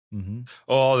 Mm-hmm.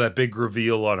 Oh, that big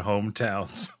reveal on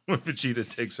Hometowns when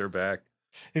Vegeta takes her back.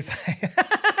 It's like,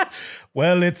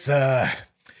 well, it's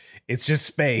just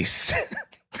space.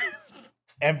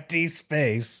 Empty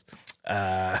space.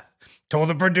 Told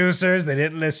the producers, they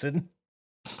didn't listen.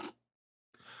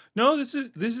 No, this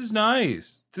is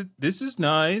nice. This is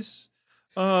nice.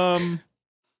 That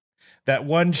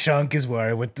one chunk is where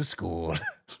I went to school.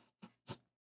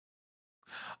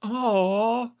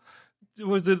 Oh,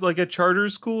 was it like a charter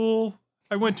school?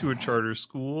 I went to a charter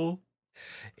school.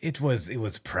 It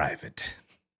was private.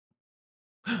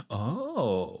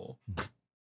 Oh,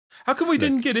 how come we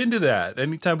didn't get into that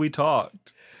anytime we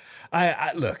talked?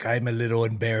 I look, I'm a little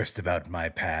embarrassed about my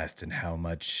past and how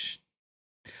much.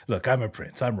 Look, I'm a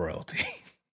prince. I'm royalty.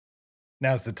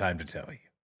 Now's the time to tell you.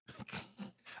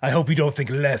 I hope you don't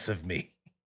think less of me.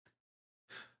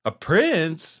 A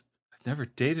prince? I've never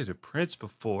dated a prince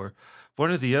before.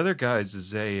 One of the other guys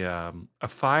is a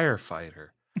firefighter.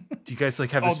 Do you guys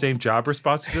like have the same job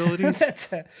responsibilities?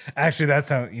 Actually, that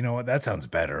sounds. You know what? That sounds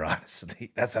better.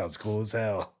 Honestly, that sounds cool as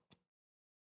hell.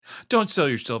 Don't sell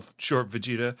yourself short,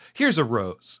 Vegeta. Here's a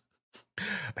rose.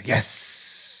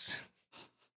 Yes,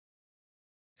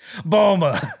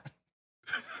 Bulma.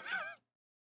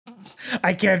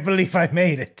 I can't believe I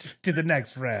made it to the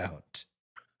next round.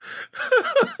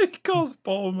 He calls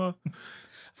Bulma.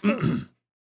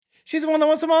 She's the one that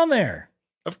wants him on there.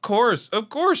 Of course. For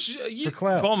clout.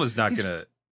 Bulma's not gonna.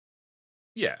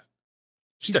 Yeah,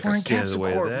 she's not gonna stand in the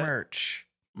way of that. Merch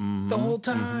the whole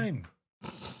time.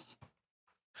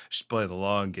 She's playing the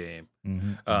long game.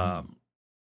 Mm-hmm.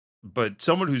 But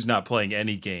someone who's not playing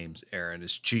any games, Aaron,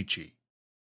 is Chi-Chi.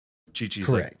 Chi-Chi's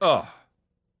Correct. like, oh,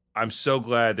 I'm so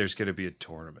glad there's going to be a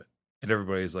tournament. And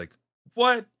everybody's like,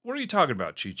 what? What are you talking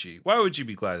about, Chi-Chi? Why would you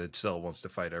be glad that Cell wants to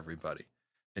fight everybody?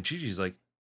 And Chi-Chi's like,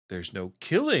 there's no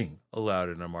killing allowed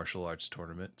in a martial arts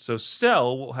tournament, so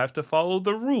Cell will have to follow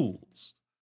the rules.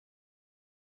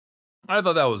 I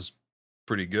thought that was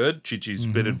pretty good. Chi-Chi's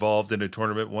been involved in a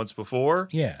tournament once before.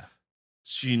 Yeah.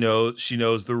 She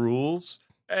knows the rules,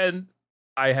 and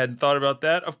I hadn't thought about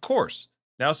that. Of course.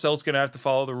 Now Cell's going to have to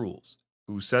follow the rules.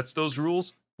 Who sets those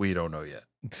rules? We don't know yet.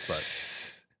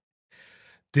 But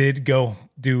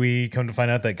do we come to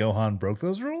find out that Gohan broke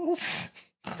those rules?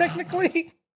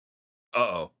 Technically?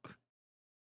 Uh-oh.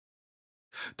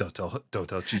 Don't tell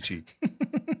Chi-Chi.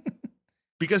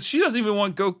 Because she doesn't even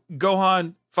want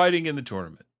Gohan fighting in the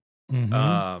tournament.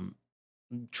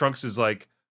 Trunks is like,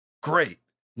 great.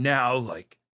 Now,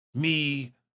 like,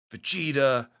 me,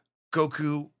 Vegeta,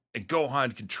 Goku, and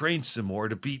Gohan can train some more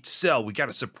to beat Cell. We got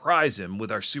to surprise him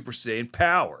with our Super Saiyan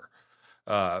power.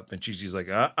 And Chi-Chi's like,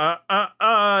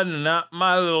 not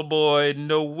my little boy.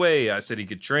 No way. I said he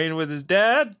could train with his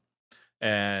dad,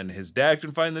 and his dad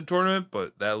can fight in the tournament,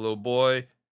 but that little boy,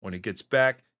 when he gets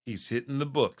back, he's hitting the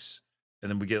books. And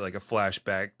then we get like a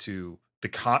flashback to the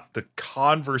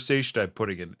conversation I'm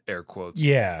putting in air quotes.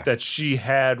 Yeah. That she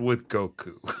had with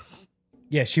Goku.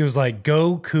 Yeah, she was like,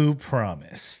 Goku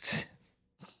promised.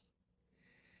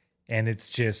 And it's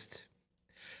just,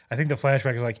 I think the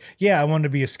flashback is like, yeah, I wanted to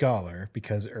be a scholar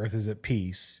because Earth is at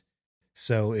peace.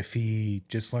 So if he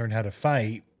just learned how to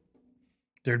fight,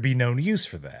 there'd be no use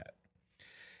for that.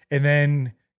 And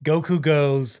then Goku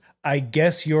goes, I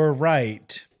guess you're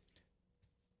right.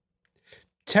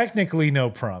 Technically, no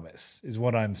promise is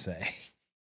what I'm saying.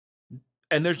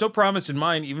 And there's no promise in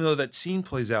mine, even though that scene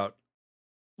plays out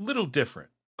a little different.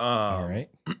 All right.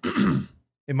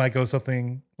 It might go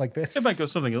something like this. It might go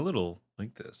something a little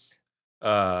like this.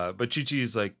 But Chi-Chi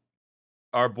is like,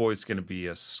 our boy's going to be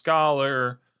a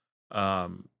scholar.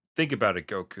 Think about it,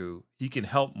 Goku. He can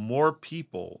help more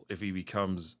people if he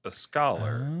becomes a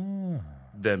scholar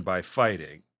than by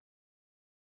fighting.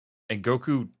 And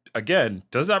Goku, again,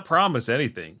 does not promise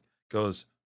anything. Goes,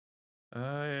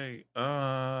 I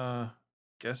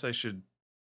guess I should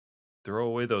throw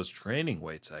away those training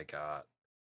weights I got.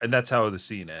 And that's how the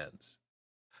scene ends.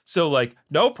 So, like,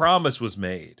 no promise was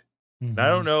made. And I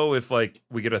don't know if, like,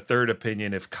 we get a third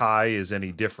opinion if Kai is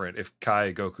any different. If Kai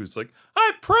and Goku's like,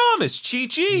 I promise,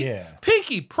 Chi-Chi. Yeah.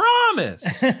 Pinky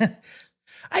promise.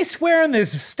 I swear on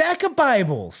this stack of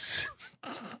Bibles.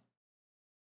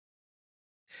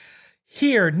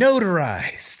 Here,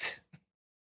 notarized.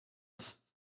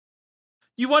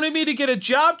 You wanted me to get a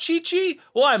job, Chi-Chi?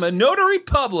 Well, I'm a notary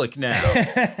public now.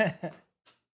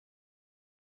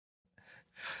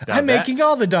 I'm making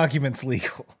all the documents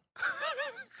legal.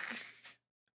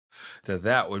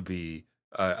 that would be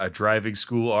a driving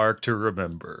school arc to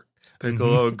remember.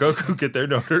 Piccolo and Goku get their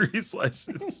notary's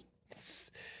license.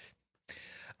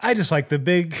 I just like the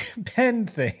big pen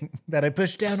thing that I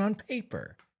push down on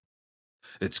paper.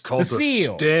 It's called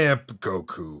the stamp,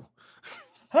 Goku.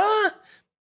 Huh?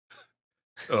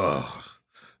 Ugh.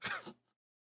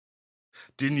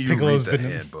 Didn't you Piccolo's read the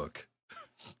handbook?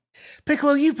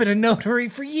 Piccolo, you've been a notary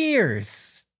for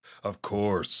years. Of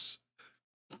course.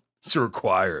 It's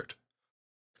required.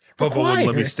 Popo wouldn't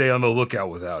let me stay on the lookout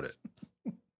without it.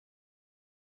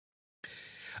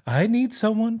 I need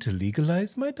someone to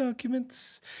legalize my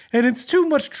documents, and it's too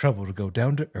much trouble to go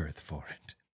down to Earth for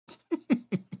it.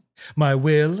 My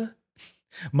will,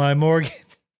 my mortgage,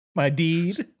 my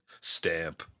deed.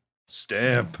 Stamp.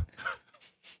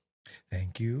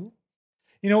 Thank you.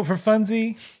 You know, for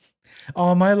funsie,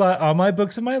 all my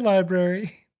books in my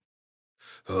library.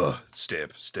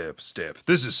 Stamp.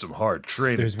 This is some hard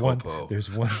training, Popo.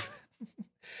 There's one.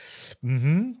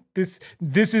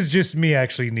 This is just me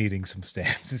actually needing some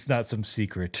stamps. It's not some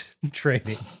secret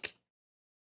training.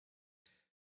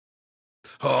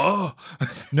 Oh,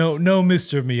 no,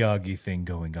 Mr. Miyagi thing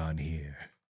going on here.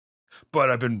 But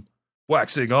I've been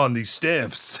waxing on these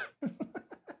stamps.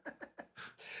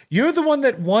 You're the one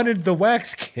that wanted the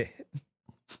wax kit.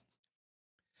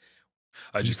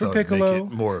 I just thought it'd make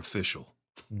it more official.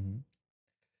 Mm-hmm.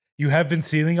 You have been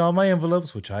sealing all my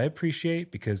envelopes, which I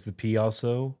appreciate because the P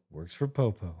also works for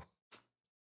Popo.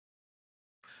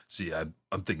 See, I'm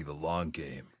thinking the long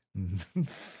game.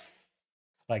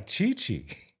 Like Chi-Chi.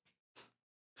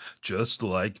 Just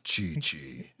like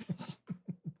Chi-Chi.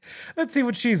 Let's see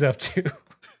what she's up to.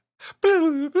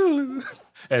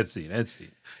 End scene.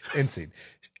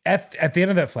 At the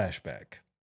end of that flashback,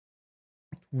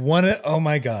 oh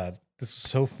my God, this is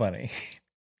so funny.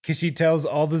 Because she tells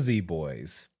all the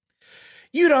Z-boys,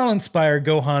 you'd all inspire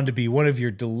Gohan to be one of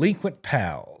your delinquent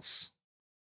pals.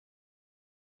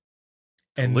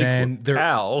 And then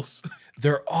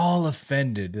they're all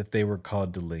offended that they were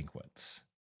called delinquents.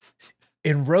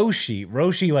 And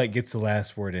Roshi like gets the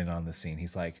last word in on the scene.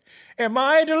 He's like, am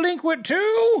I a delinquent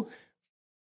too?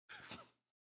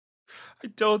 I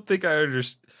don't think I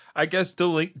understand. I guess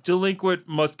delinquent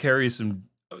must carry some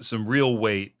real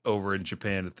weight over in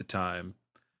Japan at the time.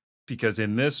 Because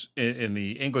in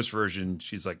the English version,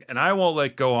 she's like, and I won't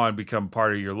let Gohan become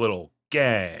part of your little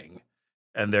gang.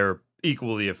 And they're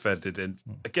equally offended. And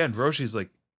again, Roshi's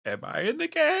like, am I in the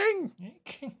gang?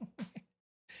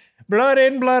 Blood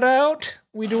in, blood out.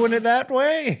 We doing it that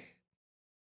way?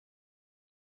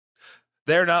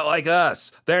 They're not like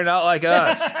us.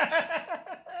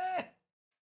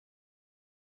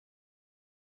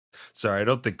 Sorry, I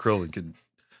don't think Krillin can.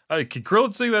 Can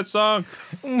Krillin sing that song?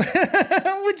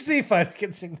 We'll see if I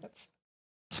can sing that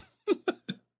song.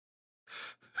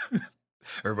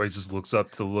 Everybody just looks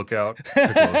up to the lookout.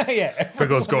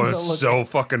 Piccolo's going so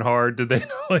fucking hard. Did they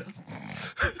know?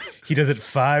 He does it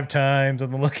 5 times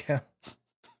on the lookout.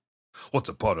 Once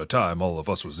upon a time, all of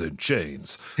us was in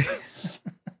chains.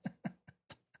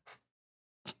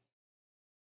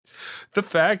 The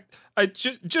fact,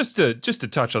 just to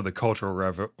touch on the cultural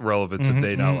relevance of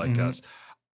They Not Like Us.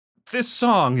 This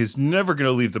song is never going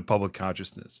to leave the public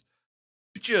consciousness.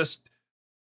 Just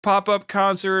pop-up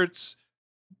concerts,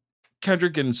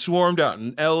 Kendrick getting swarmed out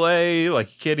in LA, like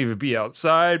he can't even be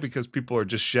outside because people are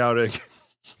just shouting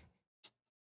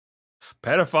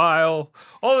pedophile.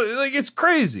 It's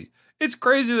crazy. It's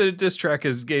crazy that a diss track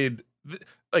has gained,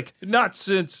 not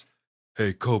since,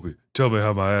 hey, Kobe, tell me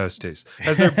how my ass tastes.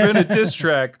 Has there been a diss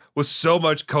track with so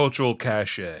much cultural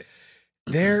cachet?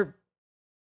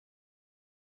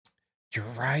 You're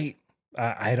right.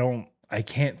 I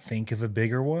can't think of a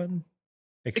bigger one.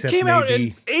 Except it came out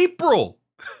in April.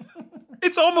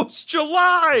 It's almost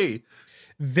July.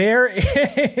 There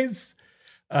is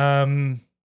someone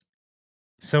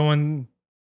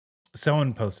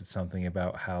posted something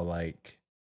about how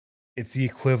it's the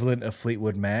equivalent of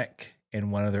Fleetwood Mac in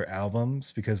one of their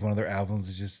albums, because one of their albums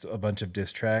is just a bunch of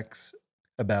diss tracks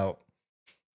about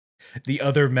the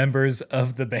other members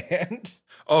of the band.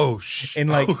 Forcing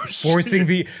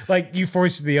you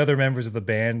force the other members of the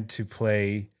band to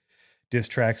play diss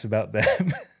tracks about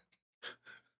them.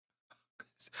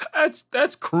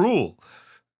 That's cruel.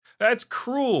 That's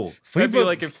cruel. That'd be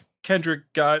like if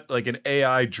Kendrick got an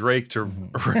AI Drake to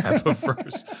rap a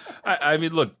verse. I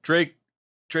mean, look, Drake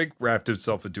rapped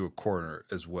himself into a corner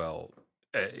as well.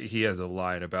 He has a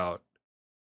line about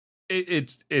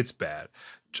it's bad.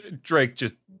 Drake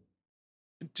just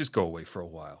go away for a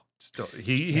while.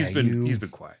 He's been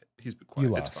quiet. He's been quiet.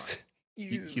 You it's lost.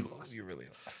 fine. He lost. You really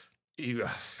lost.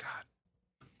 God.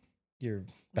 You're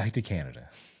back to Canada.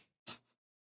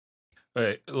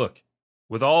 Hey, look,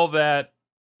 with all that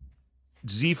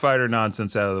Z Fighter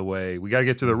nonsense out of the way, we got to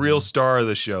get to the real star of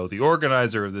the show, the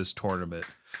organizer of this tournament,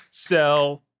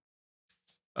 Cell,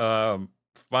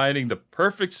 finding the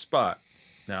perfect spot.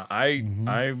 Now,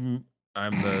 I'm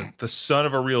the son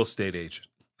of a real estate agent.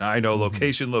 I know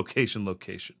location.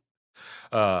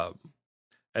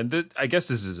 And I guess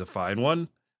this is a fine one.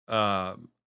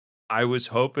 I was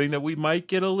hoping that we might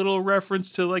get a little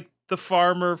reference to like the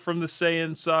farmer from the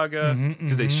Saiyan saga,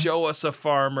 because they show us a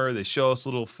farmer, they show us a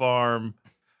little farm,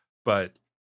 but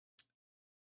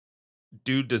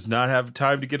dude does not have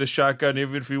time to get a shotgun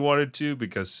even if he wanted to,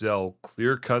 because Cell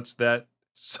clear cuts that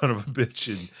son of a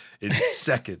bitch in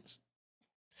seconds.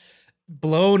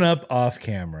 Blown up off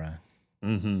camera.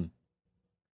 Mm-hmm.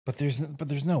 But there's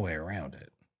no way around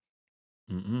it.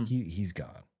 Mm-mm. He's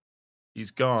gone.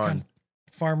 He's gone.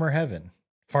 Farmer heaven.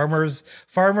 Farmers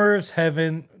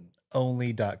heaven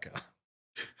only.com.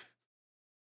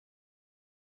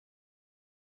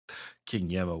 King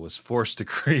Yemma was forced to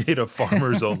create a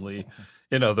farmers only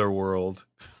in Otherworld.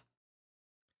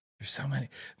 There's so many.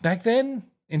 Back then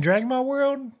in Dragon Ball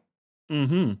World,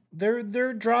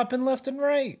 they're dropping left and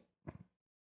right.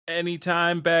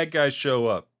 Anytime bad guys show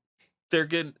up, they're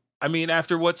getting, I mean,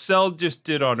 after what Cell just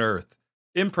did on Earth,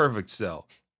 imperfect Cell,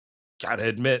 gotta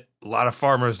admit, a lot of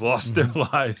farmers lost their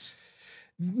lives.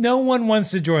 No one wants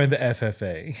to join the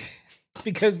FFA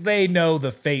because they know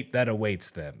the fate that awaits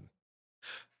them.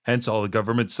 Hence all the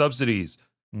government subsidies.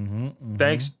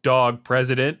 Thanks, dog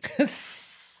president.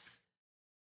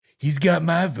 He's got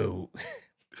my vote.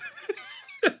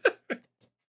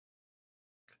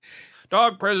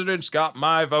 Dog president's got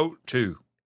my vote too.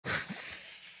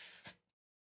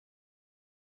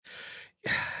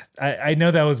 I know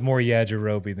that was more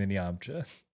Yajirobe than Yamcha.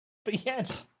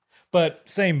 But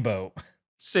same boat.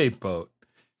 Same boat.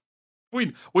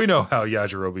 We know how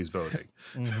Yajirobe's voting.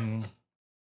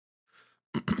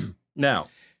 Now,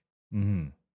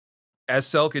 as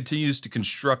Cell continues to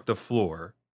construct the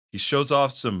floor, he shows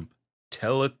off some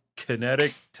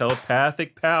telepathic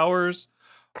powers.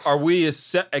 Are we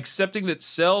accepting that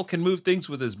Cell can move things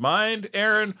with his mind,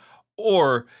 Aaron?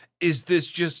 Or is this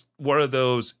just one of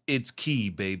those, it's key,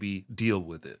 baby, deal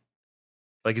with it?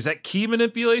 Like, is that key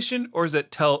manipulation or is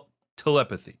that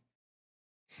telepathy?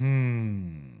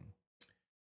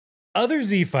 Other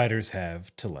Z fighters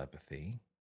have telepathy.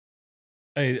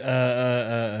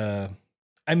 I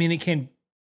mean, it can,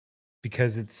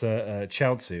 because it's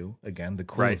Chaozu, again, the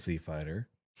cool Z fighter.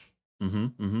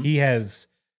 He has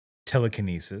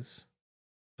telekinesis.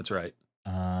 That's right.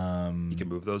 He can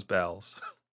move those bowels.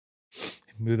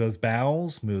 Move those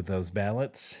bowels, move those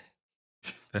ballots.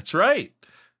 That's right.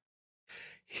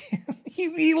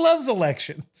 He loves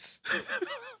elections.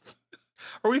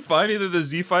 Are we finding that the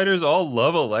Z fighters all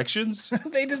love elections?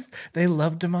 They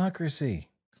love democracy.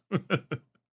 I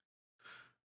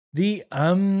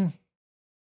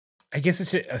guess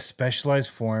it's a specialized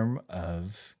form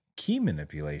of key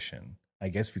manipulation. I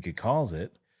guess we could call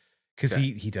it, because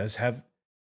he does have.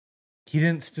 He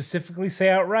didn't specifically say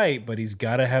outright, but he's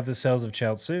got to have the cells of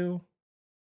Chaozu.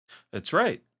 That's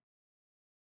right.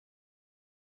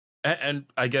 And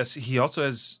I guess he also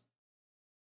has,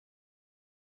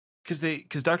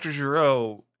 because Dr.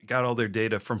 Giro got all their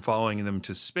data from following them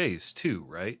to space too,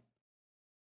 right?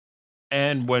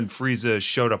 And when Frieza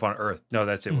showed up on Earth, no,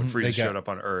 that's it. When Frieza showed up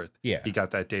on Earth, he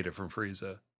got that data from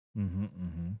Frieza.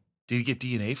 Did he get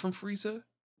DNA from Frieza?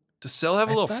 Does Cell have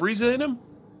a little Frieza in him?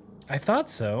 I thought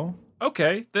so.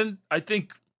 Okay, then I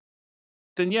think,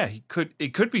 yeah, he could.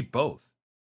 It could be both.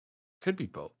 Could be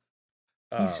both.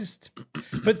 He's just,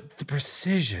 but the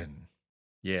precision.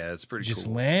 Yeah, it's pretty just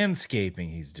cool. Landscaping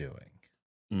he's doing.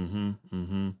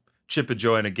 Chip and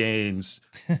Joanna Gaines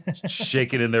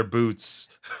shaking in their boots.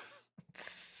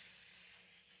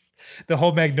 The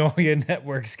whole Magnolia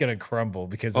Network's gonna crumble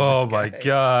because of this my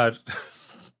God.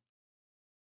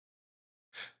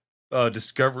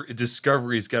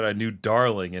 Discovery's got a new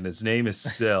darling, and his name is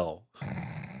Cell.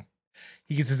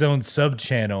 He gets his own sub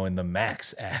channel in the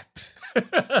Max app.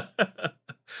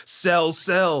 Cell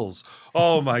cells.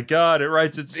 Oh my God! It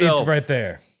writes itself. It's right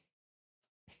there.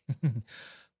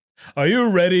 Are you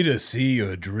ready to see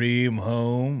your dream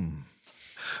home?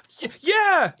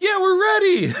 Yeah, we're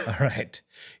ready. All right,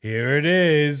 here it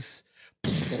is.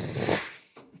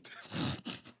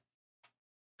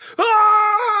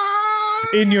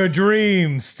 In your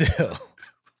dreams still.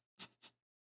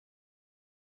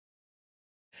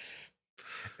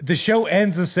 The show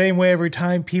ends the same way every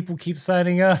time. People keep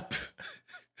signing up.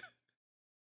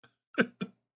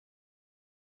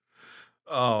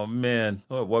 Oh man,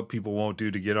 what people won't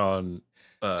do to get on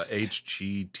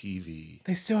HGTV.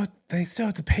 They still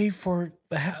have to pay for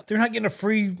the house. They're not getting a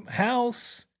free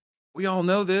house. We all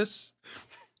know this.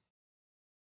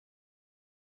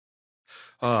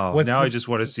 Oh, I just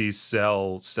want to see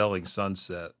selling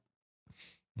Sunset.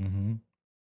 Mm-hmm.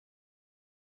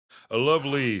 A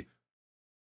lovely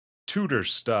Tudor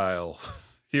style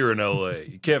here in LA.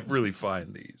 You can't really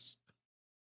find these.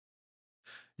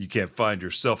 You can't find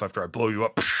yourself after I blow you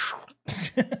up.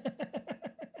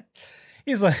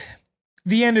 He's like,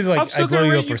 the end is like, I'm still I blow gonna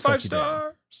you rate up you or suck 5 you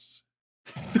down. stars.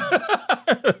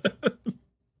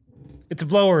 It's a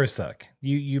blow or a suck.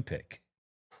 You pick.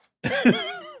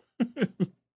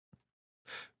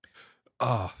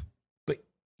 Oh, but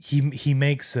he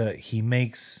makes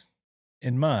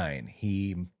in mine.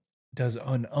 He does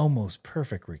an almost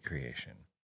perfect recreation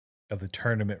of the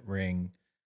tournament ring.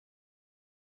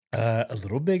 A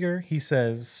little bigger, he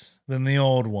says, than the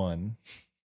old one.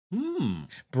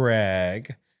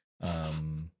 Brag.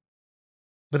 But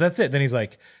that's it. Then he's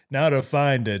like, now to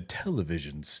find a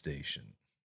television station.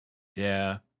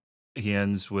 Yeah. He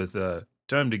ends with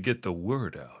time to get the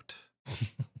word out.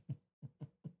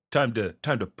 time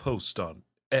to post on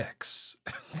X.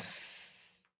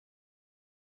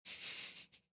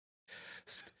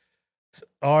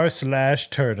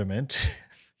 r/tournament.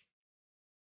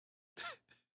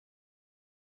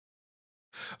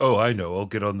 Oh, I know. I'll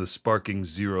get on the Sparking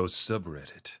Zero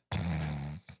subreddit.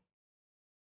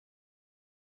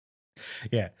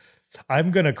 Yeah. I'm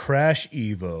going to crash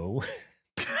Evo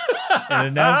and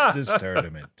announce this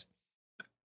tournament.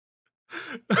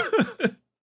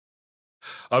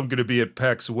 I'm going to be at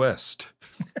PAX West.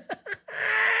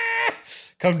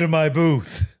 Come to my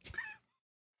booth.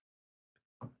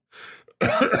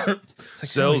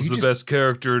 Cell's the best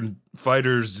character in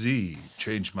Fighter Z.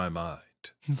 Changed my mind.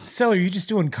 Cell, are you just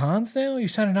doing cons now? You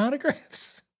signing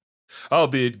autographs? I'll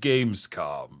be at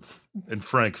Gamescom in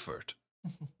Frankfurt.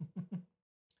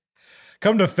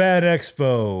 Come to Fat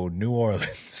Expo, New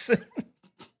Orleans.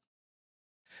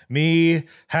 Me,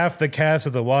 half the cast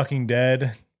of The Walking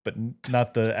Dead, but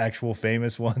not the actual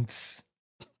famous ones.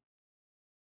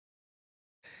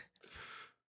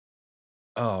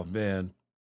 Oh, man.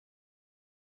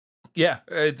 Yeah,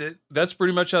 that's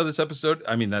pretty much how this episode.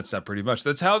 I mean, that's not pretty much.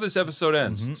 That's how this episode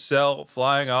ends. Mm-hmm. Cell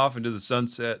flying off into the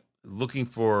sunset, looking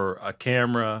for a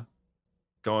camera,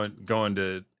 going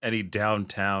to any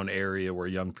downtown area where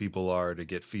young people are to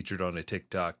get featured on a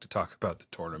TikTok to talk about the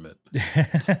tournament.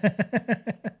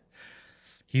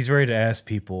 He's ready to ask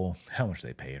people how much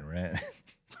they pay in rent.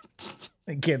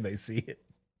 And can they see it?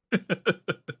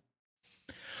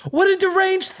 What a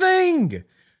deranged thing!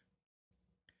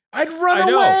 I'd run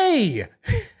away.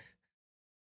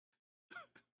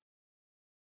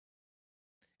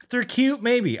 If they're cute,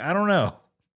 maybe. I don't know.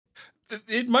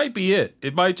 It might be it.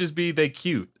 It might just be they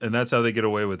cute, and that's how they get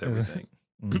away with everything.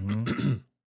 Mm-hmm.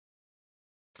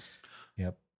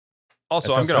 Yep.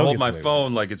 Also, I'm going to hold my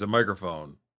phone like it's a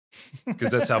microphone,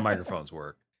 because that's how microphones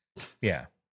work. Yeah,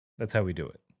 that's how we do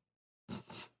it.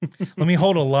 Let me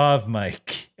hold a lav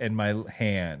mic in my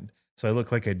hand so I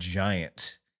look like a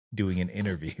giant doing an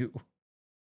interview.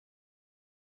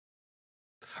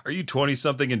 Are you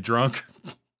 20-something and drunk?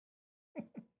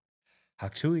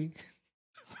 Haktui.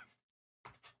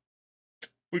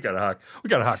 We got a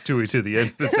Haktui to the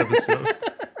end of this episode.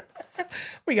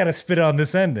 We got to spit on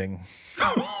this ending.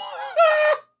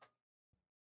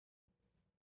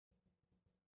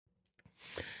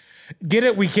 Get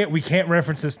it? We can't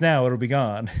reference this now. It'll be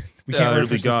gone. We can't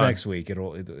reference this next week.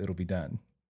 It'll be done.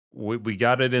 We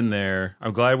got it in there.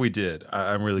 I'm glad we did.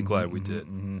 I'm really glad we did.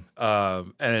 Mm-hmm.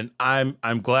 And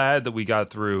I'm glad that we got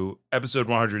through episode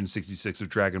 166 of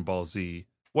Dragon Ball Z.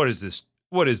 What is this?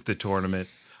 What is the tournament?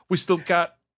 We still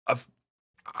got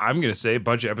I'm gonna say a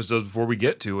bunch of episodes before we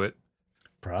get to it.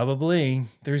 Probably.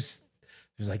 There's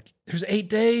 8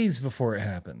 days before it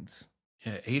happens.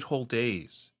 Yeah, 8 whole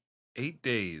days. 8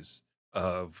 days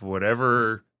of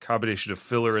whatever combination of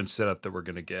filler and setup that we're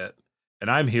gonna get. And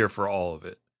I'm here for all of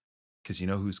it. Because you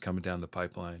know who's coming down the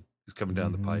pipeline? Who's coming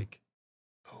down the pike?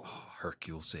 Oh,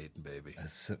 Hercule Satan, baby.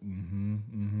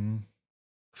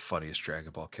 Funniest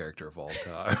Dragon Ball character of all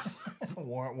time.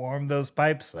 Warm those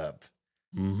pipes up.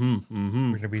 We're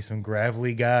going to be some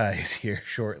gravelly guys here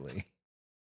shortly.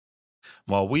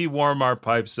 While we warm our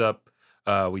pipes up,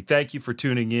 we thank you for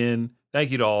tuning in. Thank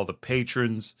you to all the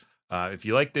patrons. If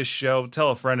you like this show,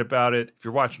 tell a friend about it. If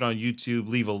you're watching on YouTube,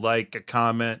 leave a like, a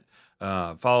comment.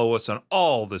 Follow us on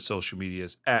all the social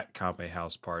medias at Kame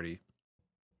House Party.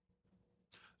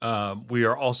 We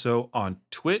are also on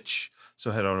Twitch.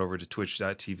 So head on over to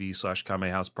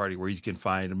twitch.tv/Kame House Party, where you can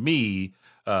find me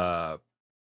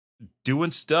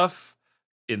doing stuff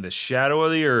in the shadow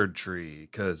of the Erd Tree,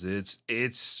 because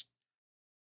it's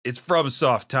from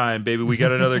soft time, baby. We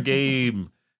got another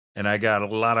game, and I got a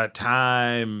lot of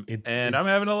time, and I'm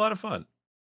having a lot of fun.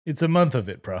 It's a month of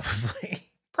it,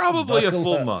 probably. Probably a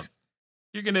full up. month.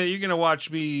 You're gonna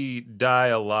watch me die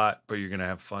a lot, but you're gonna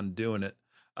have fun doing it.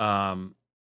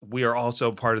 We are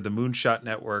also part of the Moonshot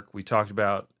Network. We talked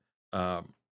about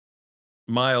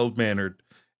mild-mannered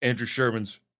Andrew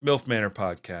Sherman's MILF Manor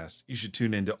podcast. You should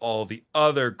tune into all the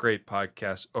other great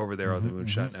podcasts over there on the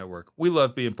Moonshot Network. We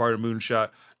love being part of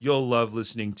Moonshot. You'll love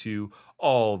listening to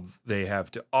all they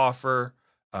have to offer.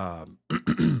 And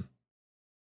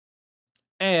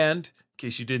in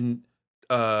case you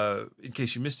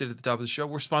missed it at the top of the show,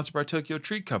 we're sponsored by Tokyo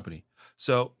Treat Company.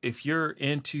 So if you're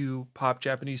into pop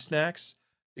Japanese snacks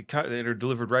that are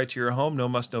delivered right to your home, no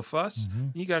muss, no fuss,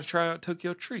 you got to try out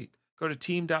Tokyo Treat. Go to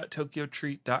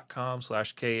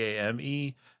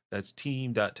team.tokyotreat.com/KAME. That's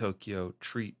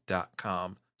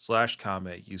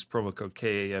team.tokyotreat.com/Kame. Use promo code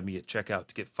KAME at checkout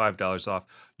to get $5 off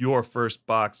your first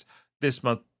box. This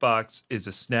month's box is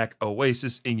a snack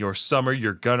oasis in your summer.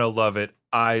 You're gonna love it.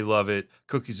 I love it.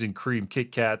 Cookies and cream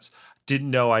Kit Kats. Didn't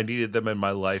know I needed them in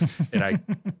my life, and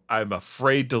I'm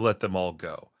afraid to let them all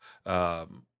go.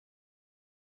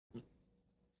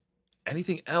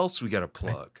 Anything else we got to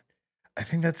plug? I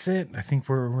think that's it. I think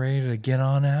we're ready to get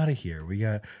on out of here. We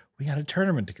got a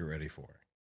tournament to get ready for.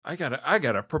 I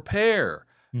gotta prepare,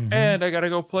 and I gotta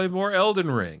go play more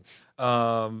Elden Ring.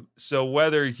 So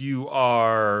whether you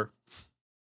are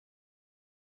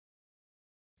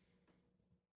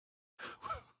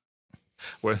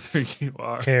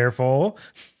careful,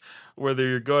 whether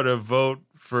you're going to vote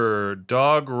for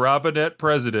Dog Robinette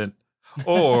president,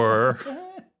 or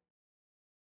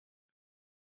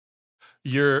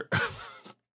you're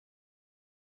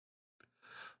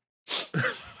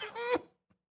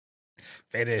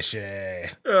finish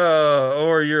it,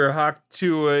 or you're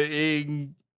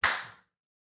Haktua-ing,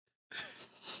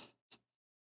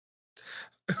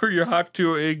 or you're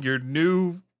Haktua-ing your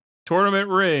new tournament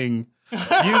ring. You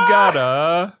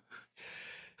gotta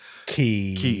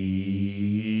keep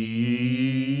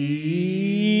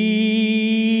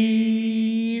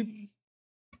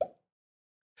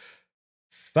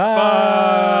fighting.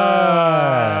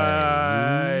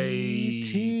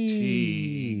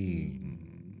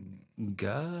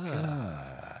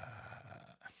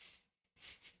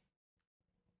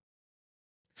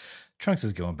 Trunks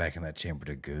is going back in that chamber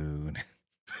to goon.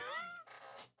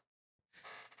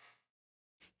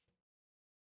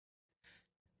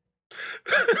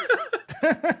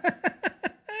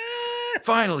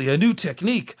 Finally, a new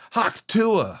technique.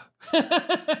 Haktua.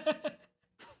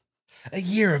 A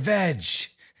year of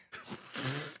edge.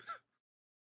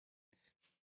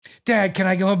 Dad, can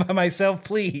I go in by myself,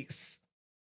 please?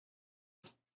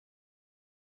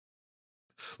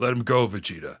 Let him go,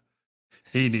 Vegeta.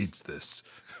 He needs this.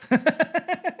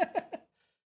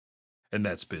 And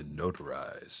that's been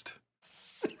notarized.